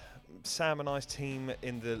episode. Sam and I's team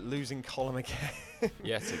in the losing column again.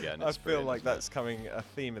 Yet again. I feel like that's coming a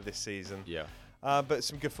theme of this season. Yeah. But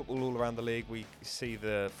some good football all around the league. We see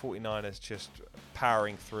the 49ers just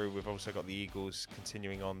powering through. We've also got the Eagles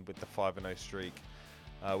continuing on with the 5-0 streak.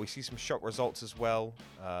 We see some shock results as well.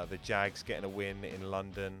 The Jags getting a win in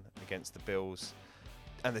London against the Bills.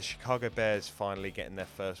 And the Chicago Bears finally getting their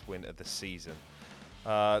first win of the season.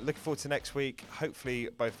 Looking forward to next week. Hopefully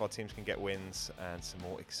both of our teams can get wins and some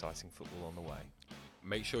more exciting football on the way.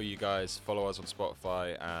 Make sure you guys follow us on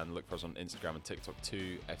Spotify and look for us on Instagram and TikTok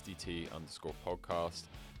too, FDT_podcast.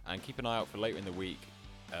 And keep an eye out for later in the week,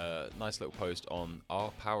 nice little post on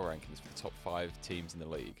our power rankings for the top 5 teams in the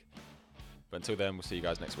league. But until then, we'll see you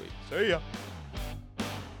guys next week. See ya.